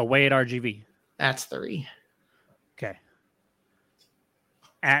 Away at RGV. That's 3. Okay.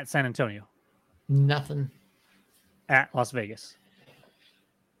 At San Antonio. Nothing. At Las Vegas.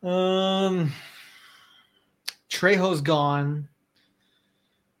 Trejo's gone.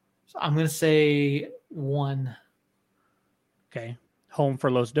 So I'm going to say 1. Okay. Home for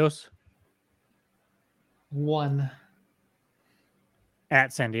Los Dos. 1.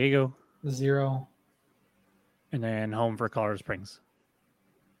 At San Diego. 0. And then home for Colorado Springs.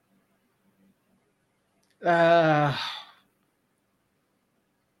 I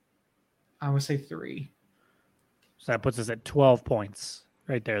would say 3. So that puts us at 12 points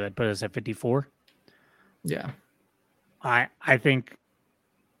right there. That put us at 54. Yeah. I think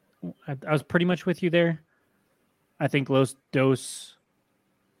I was pretty much with you there. I think Los Dos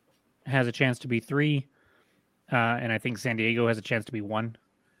has a chance to be 3. And I think San Diego has a chance to be 1.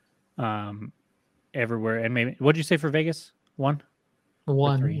 Everywhere. And maybe, what'd you say for Vegas? 1?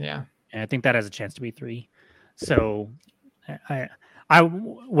 1, yeah. And I think that has a chance to be 3. So I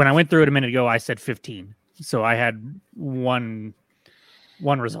when I went through it a minute ago, I said 15. So I had one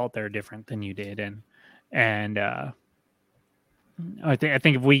result there different than you did, and I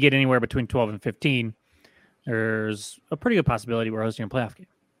think if we get anywhere between 12 and 15, there's a pretty good possibility we're hosting a playoff game.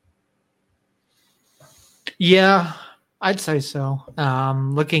 Yeah, I'd say so.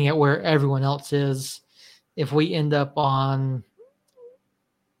 Looking at where everyone else is, if we end up on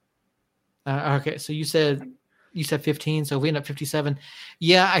okay, so you said 15, so if we end up 57,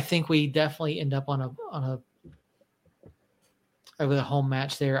 yeah, I think we definitely end up on a with a home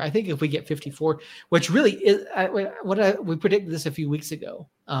match there. I think if we get 54, which really is we predicted this a few weeks ago.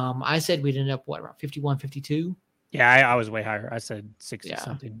 I said we'd end up around 51, 52. Yeah, I was way higher. I said 60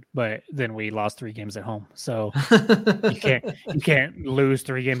 something, but then we lost 3 games at home. So you can't lose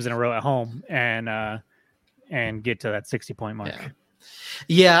 3 games in a row at home and get to that 60-point mark.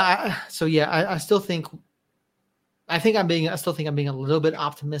 I still think I'm being a little bit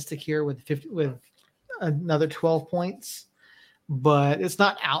optimistic here with another 12 points, but it's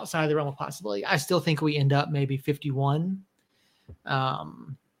not outside the realm of possibility. I still think we end up maybe 51.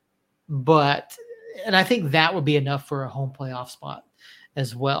 And I think that would be enough for a home playoff spot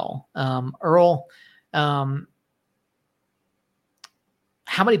as well. Earl, how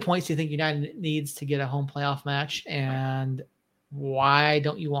many points do you think United needs to get a home playoff match, and why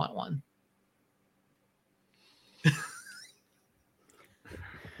don't you want one?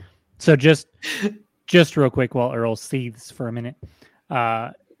 So just real quick while Earl seethes for a minute.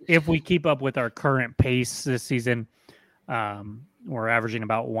 If we keep up with our current pace this season, we're averaging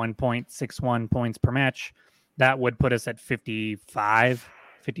about 1.61 points per match. That would put us at 54,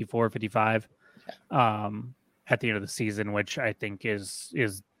 55 at the end of the season, which I think is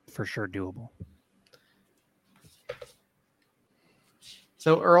for sure doable.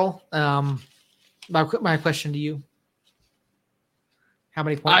 So Earl, my question to you: how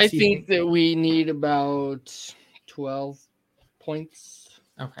many points? I think that we need about 12 points.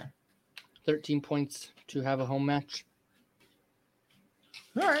 Okay. 13 points to have a home match.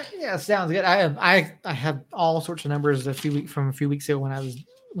 All right. Yeah, sounds good. I had all sorts of numbers from a few weeks ago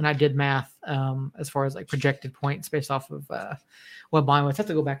when I did math, as far as like projected points based off of what mine was. I have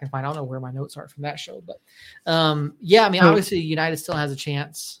to go back and find. I don't know where my notes are from that show, but obviously United still has a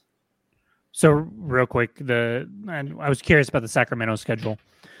chance. So real quick, I was curious about the Sacramento schedule.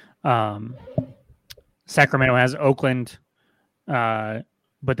 Sacramento has Oakland, but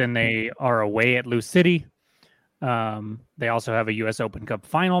then they are away at Lou City. They also have a U.S. Open Cup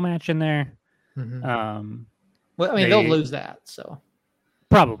final match in there. Mm-hmm. They'll lose that, so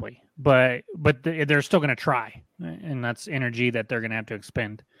probably, but they're still going to try, and that's energy that they're going to have to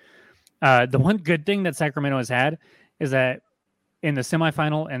expend. The one good thing that Sacramento has had is that in the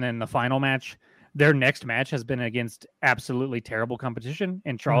semifinal and then the final match, their next match has been against absolutely terrible competition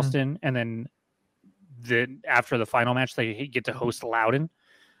in Charleston, and then after the final match, they get to host Loudoun.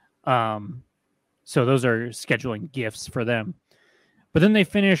 So those are scheduling gifts for them. But then they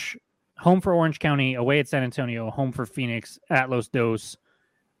finish home for Orange County, away at San Antonio, home for Phoenix, at Los Dos,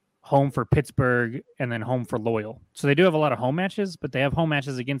 home for Pittsburgh, and then home for Loyal. So they do have a lot of home matches, but they have home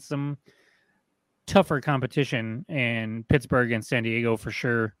matches against some tougher competition in Pittsburgh and San Diego for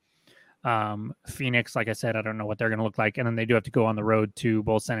sure. Phoenix, like I said, I don't know what they're going to look like. And then they do have to go on the road to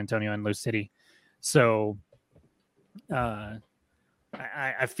both San Antonio and Lou City. So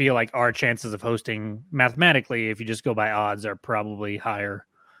I feel like our chances of hosting mathematically, if you just go by odds, are probably higher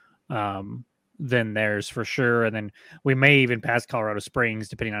than theirs for sure. And then we may even pass Colorado Springs,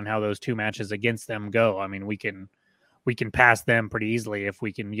 depending on how those 2 matches against them go. I mean, we can pass them pretty easily if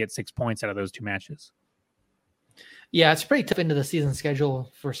we can get 6 points out of those 2 matches. Yeah, it's pretty tough into the season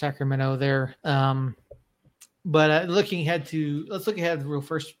schedule for Sacramento there. But let's look ahead real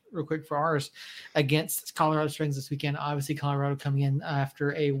quick for ours against Colorado Springs this weekend. Obviously, Colorado coming in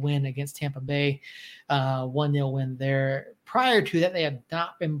after a win against Tampa Bay, 1-0 win there. Prior to that, they had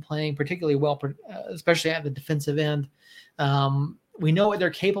not been playing particularly well, especially at the defensive end. We know what they're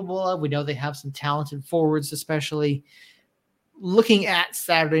capable of. We know they have some talented forwards, especially. Looking at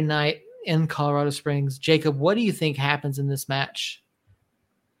Saturday night in Colorado Springs, Jacob, what do you think happens in this match?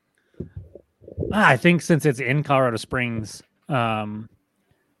 I think since it's in Colorado Springs,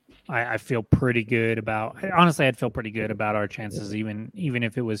 I feel pretty good about. Honestly, I'd feel pretty good about our chances, even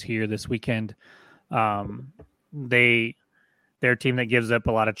if it was here this weekend. They're a team that gives up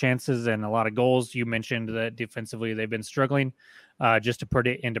a lot of chances and a lot of goals. You mentioned that defensively they've been struggling. Just to put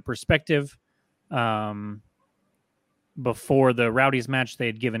it into perspective, before the Rowdies match, they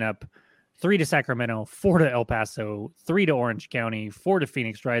had given up 3 to Sacramento, 4 to El Paso, 3 to Orange County, 4 to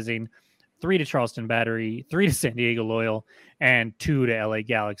Phoenix Rising, 3 to Charleston Battery, 3 to San Diego Loyal, and 2 to LA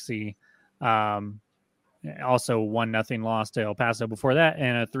Galaxy. Also 1-0 loss to El Paso before that,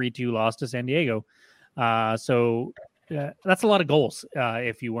 and a 3-2 loss to San Diego. So that's a lot of goals.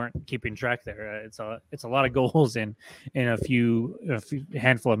 If you weren't keeping track there, it's a lot of goals in a few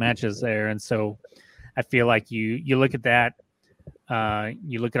handful of matches there. And so I feel like you look at that,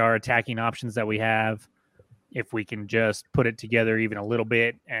 you look at our attacking options that we have. If we can just put it together even a little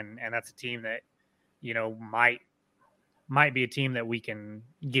bit, and that's a team that, you know, might be a team that we can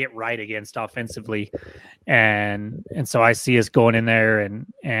get right against offensively. And so I see us going in there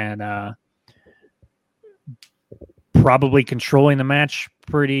and probably controlling the match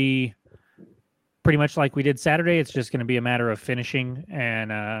pretty much like we did Saturday. It's just going to be a matter of finishing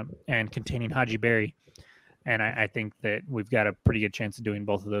and containing Haji Berry. And I think that we've got a pretty good chance of doing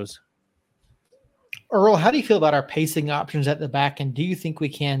both of those. Earl, how do you feel about our pacing options at the back? And do you think we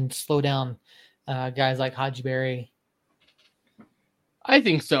can slow down guys like Haji Berry? I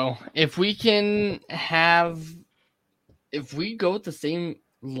think so. If we go with the same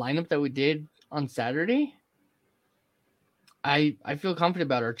lineup that we did on Saturday, I feel confident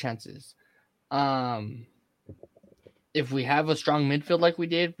about our chances. If we have a strong midfield like we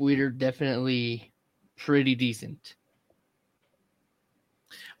did, we're definitely pretty decent.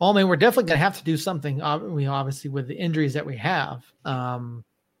 Well, I mean, we're definitely going to have to do something, obviously, with the injuries that we have.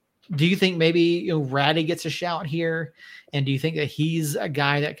 Do you think maybe Ratty gets a shout here? And do you think that he's a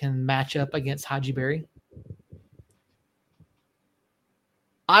guy that can match up against Haji Berry?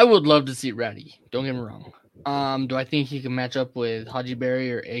 I would love to see Ratty. Don't get me wrong. Do I think he can match up with Haji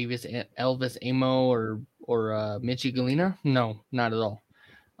Berry or Elvis Amo or Michi Galina? No, not at all.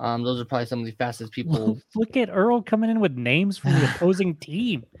 Those are probably some of the fastest people. Look at Earl coming in with names from the opposing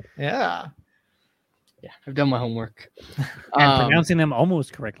team. Yeah, I've done my homework. And pronouncing them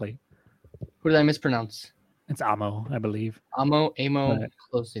almost correctly. Who did I mispronounce? It's Amo, I believe. Amo, But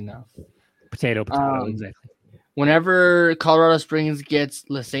close enough. Potato, exactly. Whenever Colorado Springs gets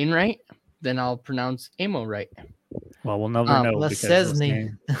Lesane right, then I'll pronounce Amo right. Well, we'll never know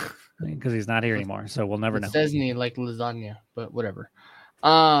Lesesny. because he's not here anymore, so we'll never know. Lesesny, like lasagna, but whatever.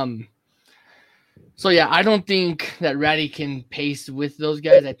 So yeah, I don't think that Ratty can pace with those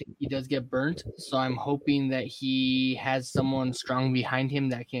guys. I think he does get burnt. So I'm hoping that he has someone strong behind him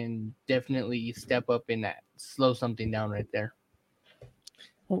that can definitely step up and slow something down right there.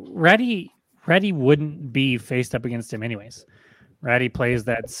 Well, Ratty wouldn't be faced up against him anyways. Ratty plays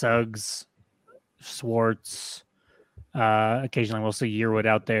that Suggs, Swartz. Occasionally we'll see Yearwood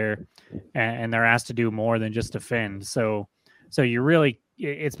out there, and they're asked to do more than just defend. So you really,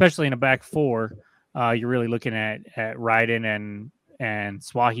 especially in a back four, you're really looking at Ryden and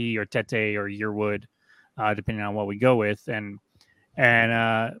Swahi or Tete or Yearwood, depending on what we go with. And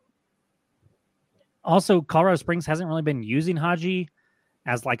also Colorado Springs hasn't really been using Haji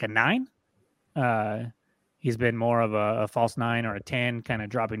as like a 9. He's been more of a false 9 or a 10, kind of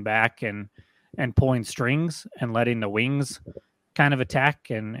dropping back and pulling strings and letting the wings kind of attack.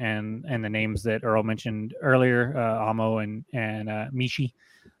 And the names that Earl mentioned earlier, Amo and Michi,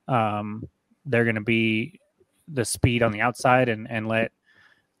 they're going to be the speed on the outside and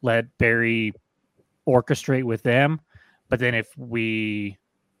let Barry orchestrate with them. But then if we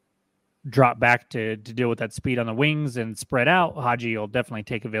drop back to deal with that speed on the wings and spread out, Haji will definitely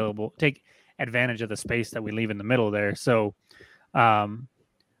take advantage of the space that we leave in the middle there. So the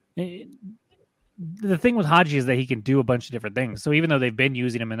thing with Haji is that he can do a bunch of different things. So even though they've been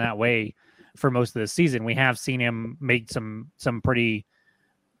using him in that way for most of the season, we have seen him make some pretty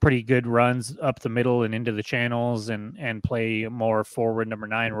good runs up the middle and into the channels and play a more forward number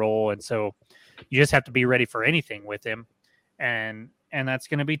 9 role. And so you just have to be ready for anything with him. And that's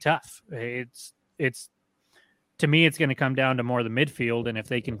going to be tough. It's to me, it's going to come down to more of the midfield. And if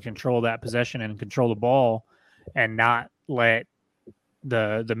they can control that possession and control the ball and not let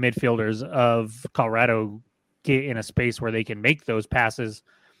the midfielders of Colorado get in a space where they can make those passes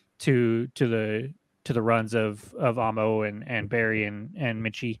to the runs of Amo and Barry and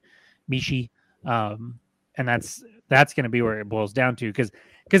Michi, and that's going to be where it boils down to. Because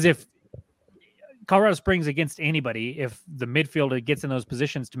if Colorado Springs against anybody, if the midfielder gets in those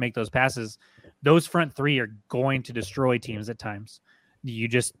positions to make those passes, those front 3 are going to destroy teams at times. You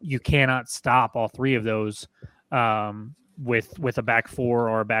cannot stop all 3 of those with a back 4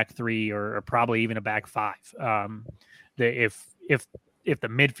 or a back 3 or probably even a back 5. If the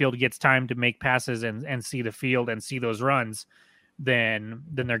midfield gets time to make passes and see the field and see those runs, then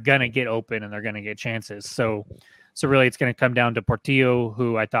they're going to get open and they're going to get chances. So really it's going to come down to Portillo,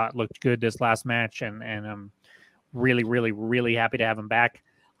 who I thought looked good this last match. And I'm really, really, really happy to have him back.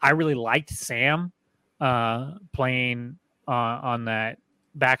 I really liked Sam playing on that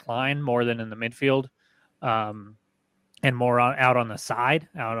back line more than in the midfield, and more out on the side,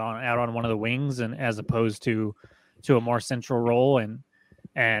 out on one of the wings, and as opposed to a more central role,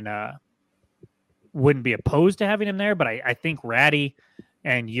 and wouldn't be opposed to having him there. But I think Ratty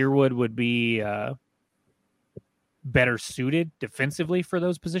and Yearwood would be better suited defensively for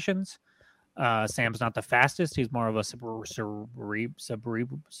those positions. Sam's not the fastest; he's more of a cerebral.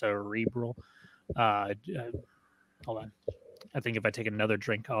 Hold on, I think if I take another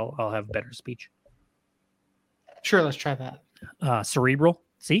drink, I'll have better speech. Sure, let's try that. Cerebral.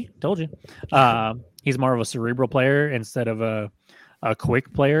 See, told you. He's more of a cerebral player instead of a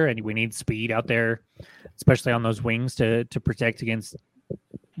quick player, and we need speed out there, especially on those wings to protect against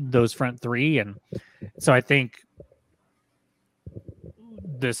those front three. And so I think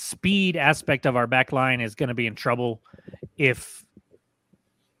the speed aspect of our back line is going to be in trouble if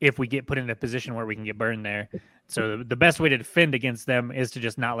we get put in a position where we can get burned there. So the best way to defend against them is to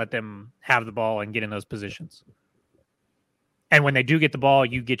just not let them have the ball and get in those positions. And when they do get the ball,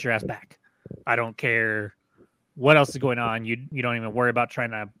 you get your ass back. I don't care what else is going on. You don't even worry about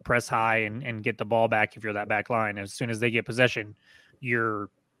trying to press high and get the ball back if you're that back line. As soon as they get possession, you're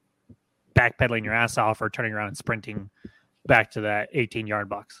backpedaling your ass off or turning around and sprinting back to that 18-yard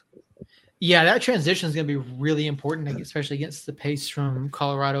box. Yeah, that transition is going to be really important, especially against the pace from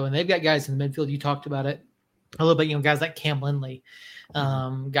Colorado. And they've got guys in the midfield. You talked about it a little bit, guys like Cam Lindley,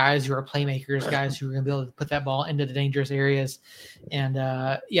 guys who are playmakers, guys who are going to be able to put that ball into the dangerous areas. And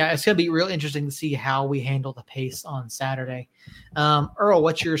it's going to be real interesting to see how we handle the pace on Saturday. Earl,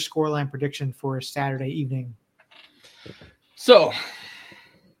 what's your scoreline prediction for Saturday evening? So,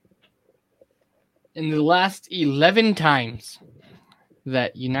 in the last 11 times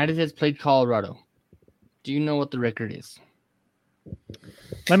that United has played Colorado, do you know what the record is?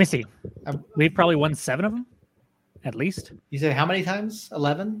 Let me see. We've probably won 7 of them, at least. You said how many times?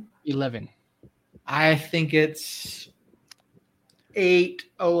 11? 11. I think it's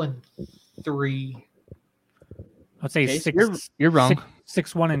 8-0-3. I'd say Okay, 6. You're wrong.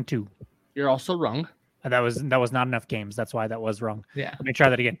 6-1-2. You're also wrong. That was not enough games. That's why that was wrong. Yeah. Let me try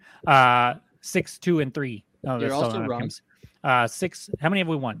that again. 6-2-3. No, You're also wrong. 6. How many have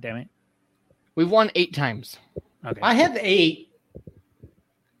we won? Damn it. We've won 8 times. Okay. I have 8.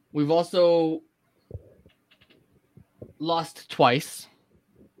 We've also lost twice,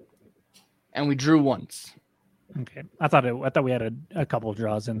 and we drew once. Okay. I thought we had a couple of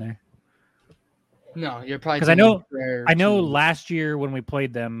draws in there. No, you're probably because I know last year when we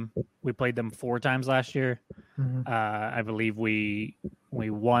played them 4 times last year. Mm-hmm. I believe we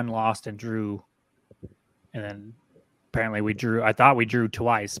won, lost, and drew, and then apparently we drew. I thought we drew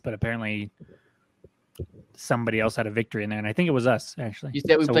twice, but apparently somebody else had a victory in there, and I think it was us actually. You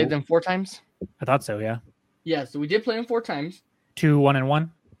said we played them 4 times? I thought so. Yeah. Yeah, so we did play them 4 times. 2, 1, and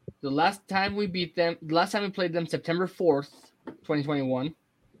 1. The last time we played them September 4th, 2021.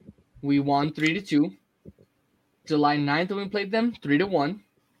 We won 3-2. July 9th when we played them, 3-1.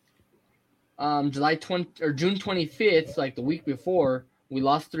 June 25th, like the week before, we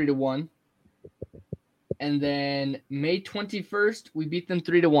lost 3-1. And then May 21st, we beat them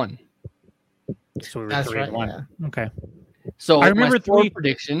 3-1. So we were That's 3-1. right, yeah. Okay. So I remember my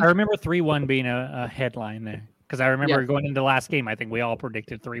prediction. I remember 3-1 being a headline there because I remember going into the last game. I think we all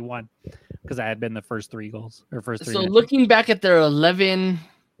predicted 3-1 because I had been the first 3 goals or first 3. So looking back at their 11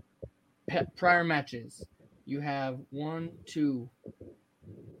 prior matches, you have 1, 2,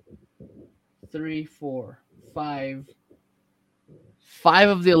 3, 4, 5. 5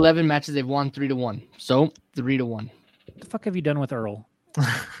 of the 11 matches they've won 3-1. So 3-1. What the fuck have you done with Earl?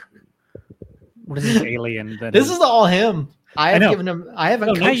 What is this alien? This is all him. I haven't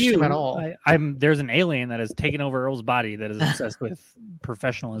coached him at all. There's an alien that has taken over Earl's body that is obsessed with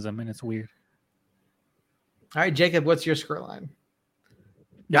professionalism, and it's weird. All right, Jacob, what's your scoreline?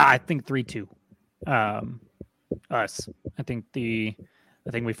 Yeah, I think 3-2. Us. I think we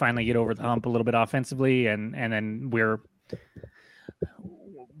finally get over the hump a little bit offensively, and then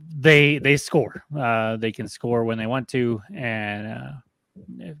they score. They can score when they want to, and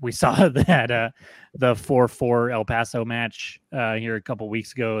we saw that the 4-4 El Paso match here a couple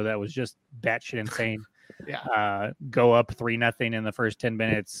weeks ago that was just batshit insane. Yeah. Go up 3-0 in the first 10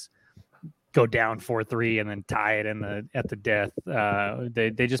 minutes, go down 4-3, and then tie it at the death.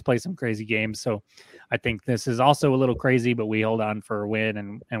 They just play some crazy games. So I think this is also a little crazy, but we hold on for a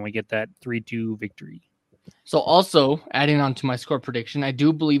win and we get that 3-2 victory. So also adding on to my score prediction, I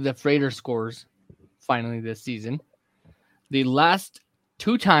do believe that Frater scores finally this season. The last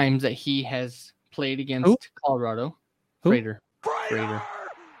 2 times that he has played against Colorado, Frater.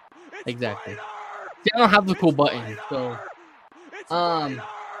 Exactly. See, I don't have the cool button, so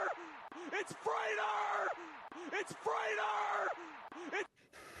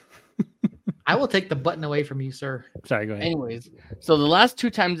I will take the button away from you, sir. Sorry, go ahead. Anyways, so the last 2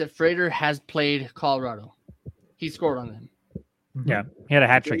 times that Frater has played Colorado, he scored on them. Yeah, he had a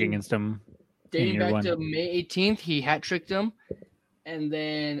hat trick against him. Dating back to May 18th, he hat tricked them. And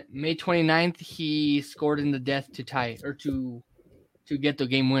then May 29th, he scored in the death to tie or to get the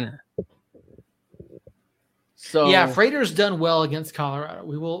game winner. So yeah, Frater's done well against Colorado.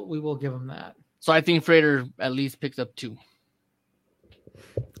 We will give him that. So I think Frater at least picks up 2.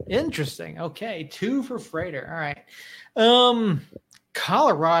 Interesting. Okay, 2 for Frater. All right.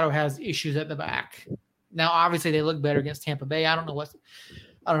 Colorado has issues at the back. Now, obviously, they look better against Tampa Bay. I don't know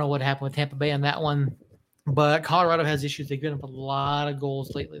what happened with Tampa Bay on that one, but Colorado has issues. They've given up a lot of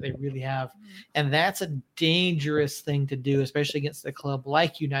goals lately. They really have, and that's a dangerous thing to do, especially against a club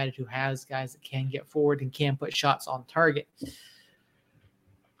like United, who has guys that can get forward and can put shots on target.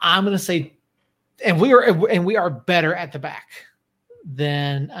 I'm going to say, and we are better at the back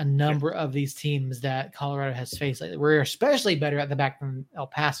than a number of these teams that Colorado has faced lately. We're especially better at the back than El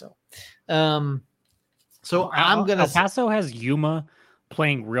Paso. So I'm going to... El Paso has Yuma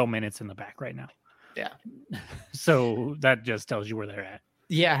playing real minutes in the back right now. Yeah. So that just tells you where they're at.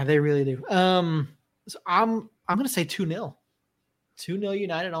 Yeah, they really do. So I'm going to say 2-0. 2-0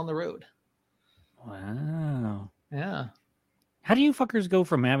 United on the road. Wow. Yeah. How do you fuckers go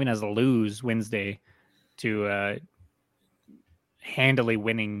from having us lose Wednesday to handily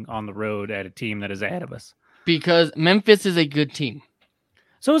winning on the road at a team that is ahead of us? Because Memphis is a good team.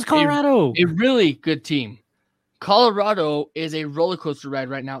 So is Colorado. A really good team. Colorado is a roller coaster ride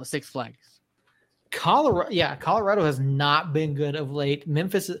right now at Six Flags. Colorado has not been good of late.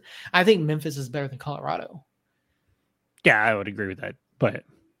 I think Memphis is better than Colorado. Yeah, I would agree with that. But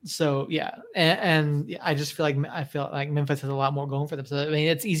so yeah, and I just feel like Memphis has a lot more going for them. So I mean,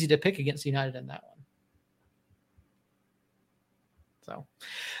 it's easy to pick against United in that one. So,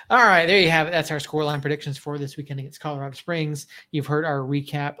 all right, there you have it. That's our scoreline predictions for this weekend against Colorado Springs. You've heard our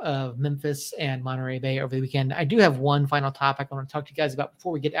recap of Memphis and Monterey Bay over the weekend. I do have one final topic I want to talk to you guys about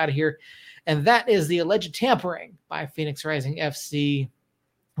before we get out of here, and that is the alleged tampering by Phoenix Rising FC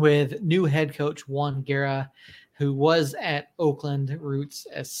with new head coach Juan Guerra, who was at Oakland Roots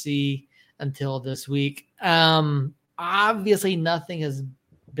SC until this week. Obviously, nothing has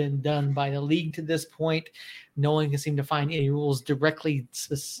been done by the league to this point. No one can seem to find any rules directly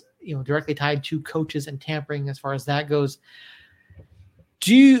tied to coaches and tampering as far as that goes.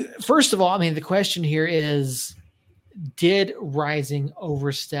 First of all, I mean, the question here is, did Rising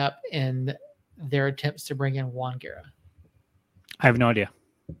overstep in their attempts to bring in Juan Guerra? I have no idea.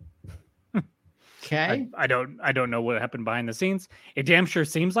 Okay. I don't know what happened behind the scenes. It damn sure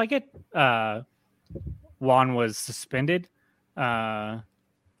seems like it. Juan was suspended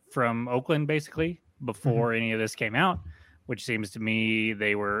from Oakland basically before any of this came out, which seems to me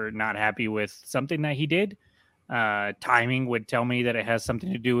they were not happy with something that he did. Timing would tell me that it has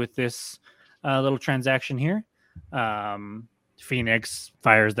something to do with this little transaction here. Phoenix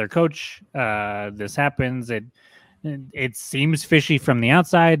fires their coach. This happens. It seems fishy from the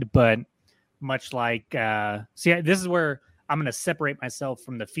outside, but much like this is where I'm going to separate myself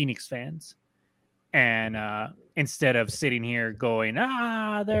from the Phoenix fans. And instead of sitting here going,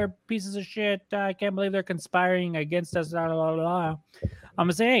 they're pieces of shit. I can't believe they're conspiring against us. Blah, blah, blah. I'm going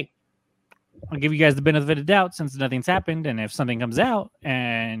to say, hey, I'll give you guys the benefit of the doubt since nothing's happened. And if something comes out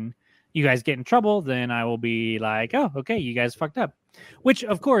and you guys get in trouble, then I will be like, oh, okay, you guys fucked up. Which,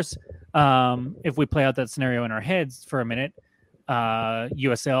 of course, if we play out that scenario in our heads for a minute,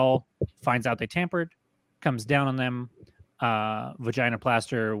 USL finds out they tampered, comes down on them. Vagina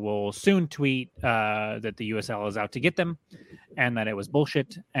Plaster will soon tweet that the USL is out to get them and that it was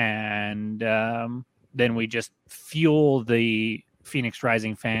bullshit. And then we just fuel the Phoenix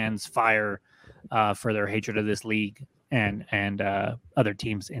Rising fans' fire for their hatred of this league and other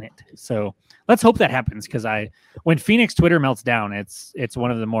teams in it. So let's hope that happens, because when Phoenix Twitter melts down, it's one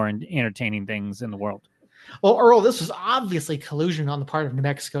of the more entertaining things in the world. Well, Earl, this was obviously collusion on the part of New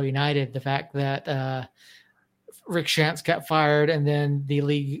Mexico United. The fact that Rick Shantz got fired, and then the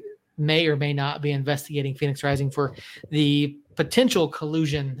league may or may not be investigating Phoenix Rising for the potential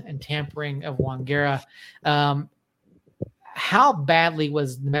collusion and tampering of Juan Guerra. How badly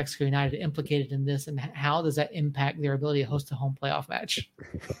was New Mexico United implicated in this, and how does that impact their ability to host a home playoff match?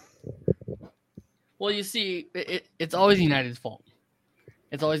 Well, you see, it's always United's fault.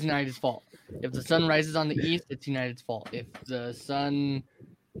 It's always United's fault. If the sun rises on the east, it's United's fault. If the sun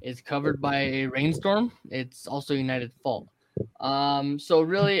is covered by a rainstorm, it's also United's fault. So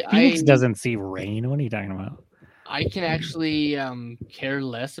really, Phoenix doesn't see rain. What are you talking about? I can actually care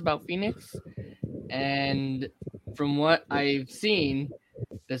less about Phoenix, and from what I've seen,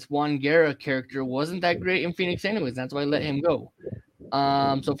 this Juan Guerra character wasn't that great in Phoenix anyways. That's why I let him go.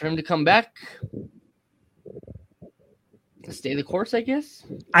 So for him to come back, stay the course, I guess.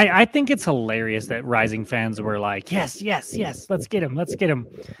 I think it's hilarious that Rising fans were like, yes, let's get him.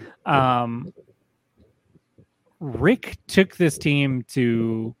 Rick took this team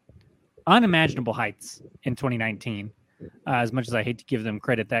to unimaginable heights in 2019. As much as I hate to give them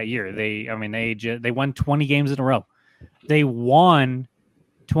credit that year, they won 20 games in a row. They won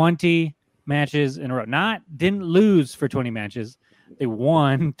 20 matches in a row. Didn't lose for 20 matches. They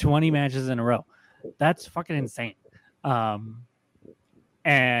won 20 matches in a row. That's fucking insane.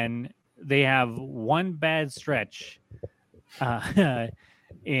 And they have one bad stretch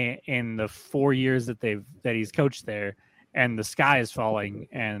in the 4 years that he's coached there, and the sky is falling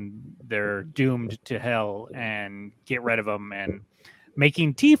and they're doomed to hell, and get rid of him and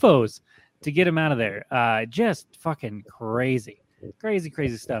making tifos to get him out of there. Just fucking crazy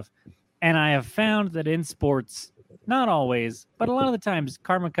stuff. And I have found that in sports, not always, but a lot of the times,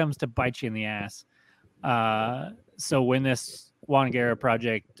 karma comes to bite you in the ass. So when this Juan Guerra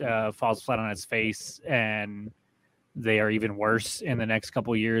project falls flat on its face, and they are even worse in the next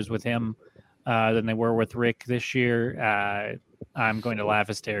couple of years with him than they were with Rick this year, I'm going to laugh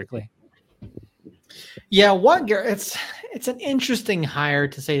hysterically. Yeah, Juan Guerra, it's an interesting hire,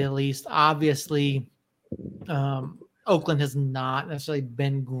 to say the least. Obviously, Oakland has not necessarily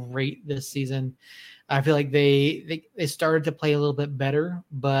been great this season. I feel like they started to play a little bit better,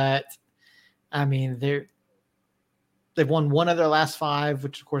 but I mean, they've won one of their last 5,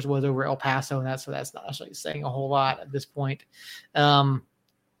 which of course was over El Paso, and that's not actually saying a whole lot at this point.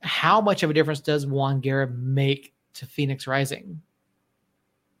 How much of a difference does Juan Guerra make to Phoenix Rising?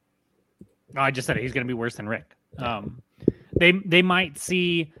 I just said he's going to be worse than Rick. They might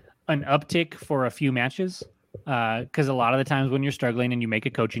see an uptick for a few matches, because a lot of the times when you're struggling and you make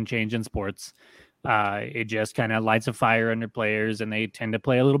a coaching change in sports, it just kind of lights a fire under players, and they tend to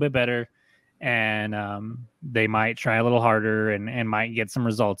play a little bit better. And they might try a little harder and might get some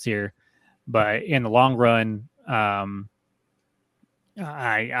results here. But in the long run,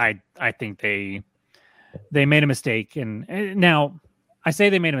 I think they made a mistake. And now I say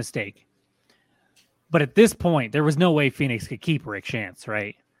they made a mistake, but at this point, there was no way Phoenix could keep Rick Chance,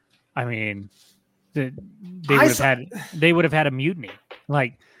 right? I mean, they would have had a mutiny.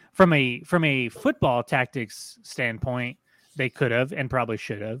 Like from a football tactics standpoint, they could have and probably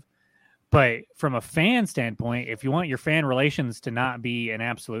should have. But from a fan standpoint, if you want your fan relations to not be an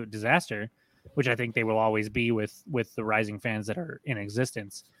absolute disaster, which I think they will always be with the Rising fans that are in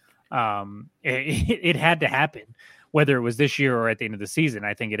existence, it had to happen, whether it was this year or at the end of the season.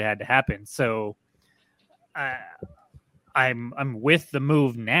 I think it had to happen. So I'm with the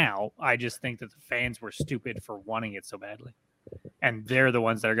move now. I just think that the fans were stupid for wanting it so badly, and they're the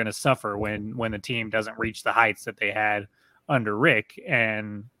ones that are going to suffer when the team doesn't reach the heights that they had under Rick,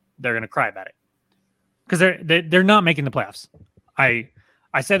 and they're going to cry about it because they're not making the playoffs. I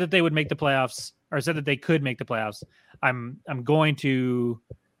said that they would make the playoffs, or said that they could make the playoffs. I'm going to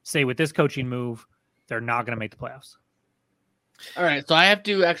say with this coaching move, they're not going to make the playoffs. All right, so I have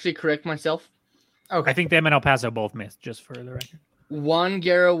to actually correct myself. Okay, I think them and El Paso both missed, just for the record. Juan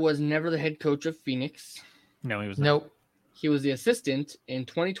Guerra was never the head coach of Phoenix. No, he was not. Nope. He was the assistant in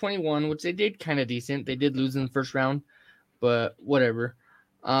 2021, which they did kind of decent. They did lose in the first round, but whatever.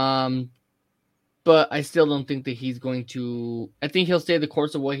 But I still don't think that he's going to. I think he'll stay the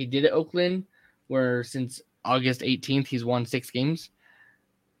course of what he did at Oakland, where since August 18th he's won 6 games,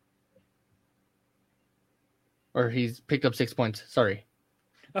 or he's picked up 6 points. Sorry.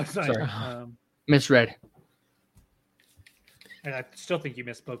 Oh, sorry. Misread. I still think you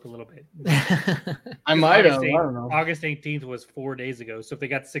misspoke a little bit. I might have. I don't know. August 18th was 4 days ago. So if they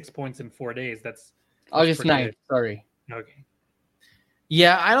got 6 points in 4 days, that's August 9th. Good. Sorry. Okay.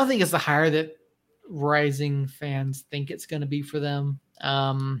 Yeah, I don't think it's the hire that Rising fans think it's going to be for them.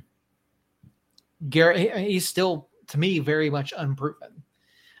 Garrett, he's still, to me, very much unproven.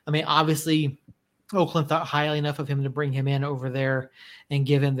 I mean, obviously, Oakland thought highly enough of him to bring him in over there and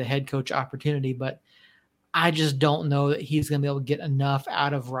give him the head coach opportunity, but I just don't know that he's going to be able to get enough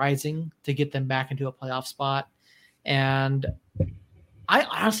out of Rising to get them back into a playoff spot. And I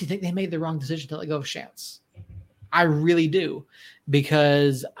honestly think they made the wrong decision to let go of Chance. I really do,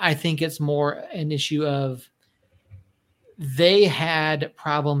 because I think it's more an issue of they had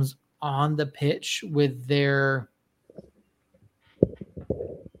problems on the pitch with their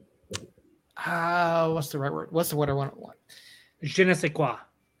what's the right word? What's the word I want? Je ne sais quoi.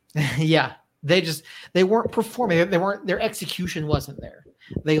 Yeah, they weren't performing. Their execution wasn't there.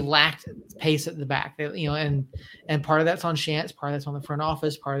 They lacked pace at the back. And part of that's on Shantz, part of that's on the front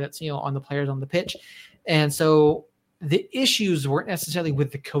office, part of that's on the players on the pitch, and so the issues weren't necessarily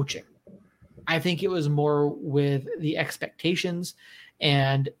with the coaching. I think it was more with the expectations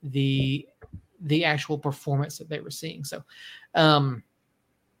and the actual performance that they were seeing. So, I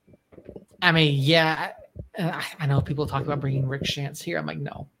mean, yeah, I know people talk about bringing Rick Shantz here. I'm like,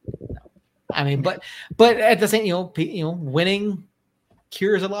 no. I mean, but at the same, winning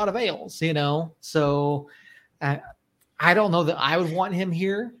cures a lot of ails, So, I don't know that I would want him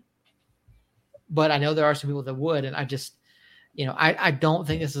here, but I know there are some people that would, and I just, I don't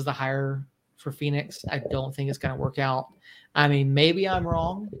think this is the hire for Phoenix. I don't think it's going to work out. I mean, maybe I'm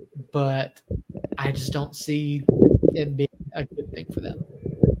wrong, but I just don't see it being a good thing for them.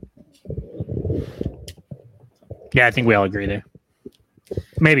 Yeah, I think we all agree there.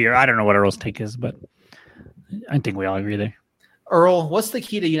 Maybe, or I don't know what Earl's take is, but I think we all agree there. Earl, what's the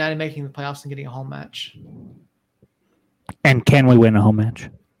key to United making the playoffs and getting a home match? And can we win a home match?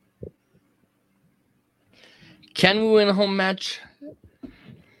 Can we win a home match?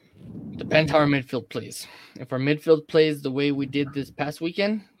 Depends how our midfield plays. If our midfield plays the way we did this past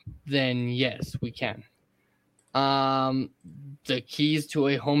weekend, then yes, we can. The keys to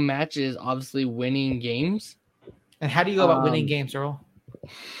a home match is obviously winning games. And how do you go about winning games, Earl?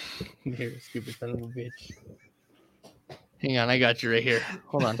 Here, stupid son of a bitch. Hang on, I got you right here.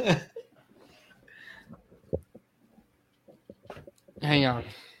 Hold on. Hang on.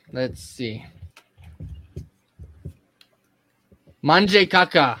 Let's see. Manje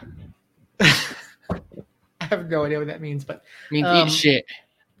Kaka. I have no idea what that means, but means eat shit.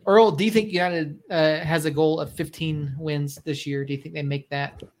 Earl, do you think United has a goal of 15 wins this year? Do you think they make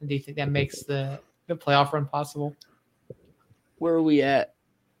that? Do you think that makes the playoff run possible? Where are we at?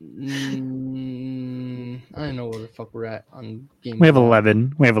 I don't know where the fuck we're at on game. We have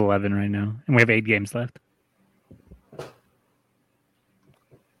 11. We have 11 right now, and we have 8 games left.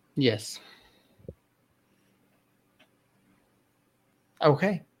 Yes.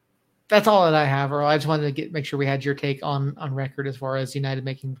 Okay. That's all that I have, Earl. I just wanted to make sure we had your take on record as far as United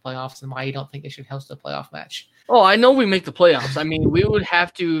making the playoffs and why you don't think they should host a playoff match. Oh, I know we make the playoffs. I mean, we would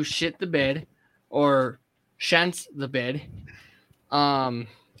have to shit the bed or chance the bed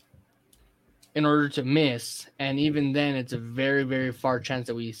in order to miss. And even then, it's a very, very far chance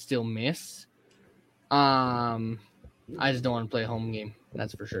that we still miss. I just don't want to play a home game.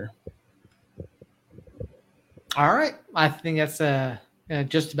 That's for sure. All right. I think that's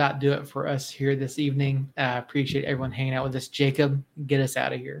just about do it for us here this evening. Appreciate everyone hanging out with us. Jacob, get us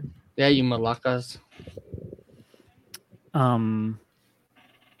out of here. Yeah, you malakas. I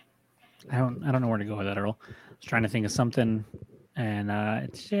don't know where to go with that, Earl. I was trying to think of something, and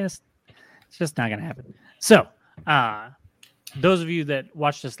it's just not gonna happen. So, those of you that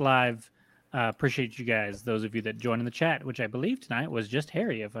watched us live, appreciate you guys. Those of you that joined in the chat, which I believe tonight was just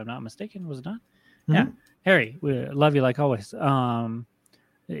Harry, if I'm not mistaken, was it not? Mm-hmm. Yeah, Harry, we love you like always.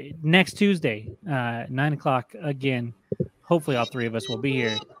 Next Tuesday, 9:00 again. Hopefully, all 3 of us will be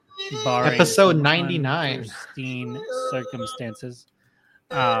here. Barring episode 99. Unforeseen circumstances.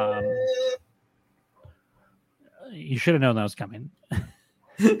 You should have known that was coming.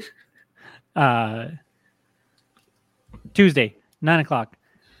 Tuesday, 9:00.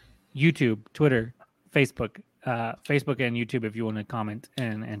 YouTube, Twitter, Facebook and YouTube if you want to comment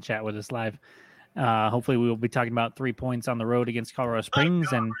and chat with us live. Hopefully we will be talking about 3 points on the road against Colorado Springs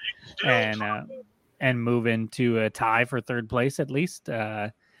and move into a tie for third place at least.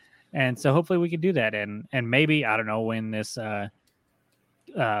 And so hopefully we can do that. And maybe, I don't know, when this,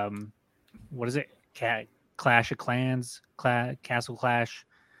 what is it? Clash of Clans, Castle Clash,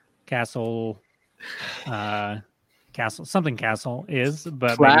 Castle, something Castle is,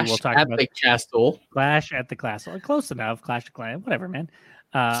 but Clash maybe we'll talk about Clash at the Castle. Close enough. Clash of Clans, whatever, man.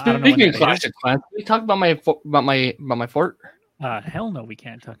 Speaking of Clash of Clans, can we talk about my fort? Hell no, we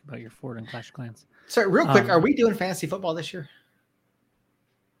can't talk about your fort and Clash of Clans. So real quick, are we doing fantasy football this year?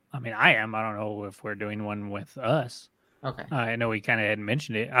 I mean, I am. I don't know if we're doing one with us. Okay. I know we kind of had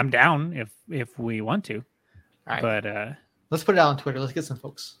mentioned it. I'm down if we want to. All right. But let's put it out on Twitter. Let's get some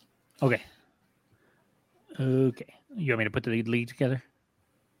folks. Okay. You want me to put the league together?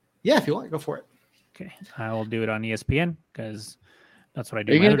 Yeah, if you want, go for it. Okay. I will do it on ESPN because that's what I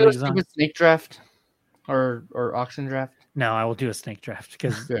do. Are you going to do a stupid snake draft or auction draft? No, I will do a snake draft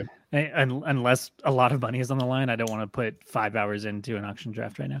because unless a lot of money is on the line, I don't want to put 5 hours into an auction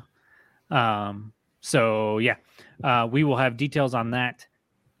draft right now. So yeah, we will have details on that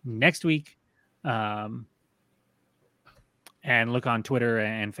next week. and look on Twitter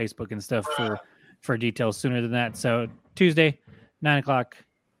and Facebook and stuff for details sooner than that. So Tuesday,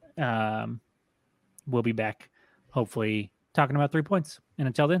 9:00, we'll be back, hopefully talking about 3 points. And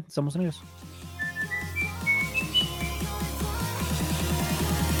until then, it's almost news.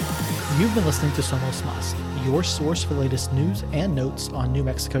 You've been listening to Somos Mas, your source for the latest news and notes on New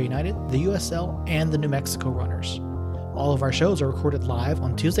Mexico United, the USL, and the New Mexico Runners. All of our shows are recorded live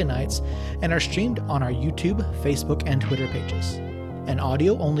on Tuesday nights and are streamed on our YouTube, Facebook, and Twitter pages. An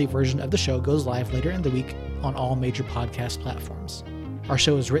audio-only version of the show goes live later in the week on all major podcast platforms. Our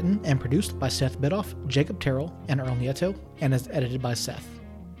show is written and produced by Seth Bidoff, Jacob Terrell, and Earl Nieto, and is edited by Seth.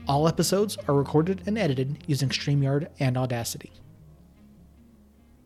 All episodes are recorded and edited using StreamYard and Audacity.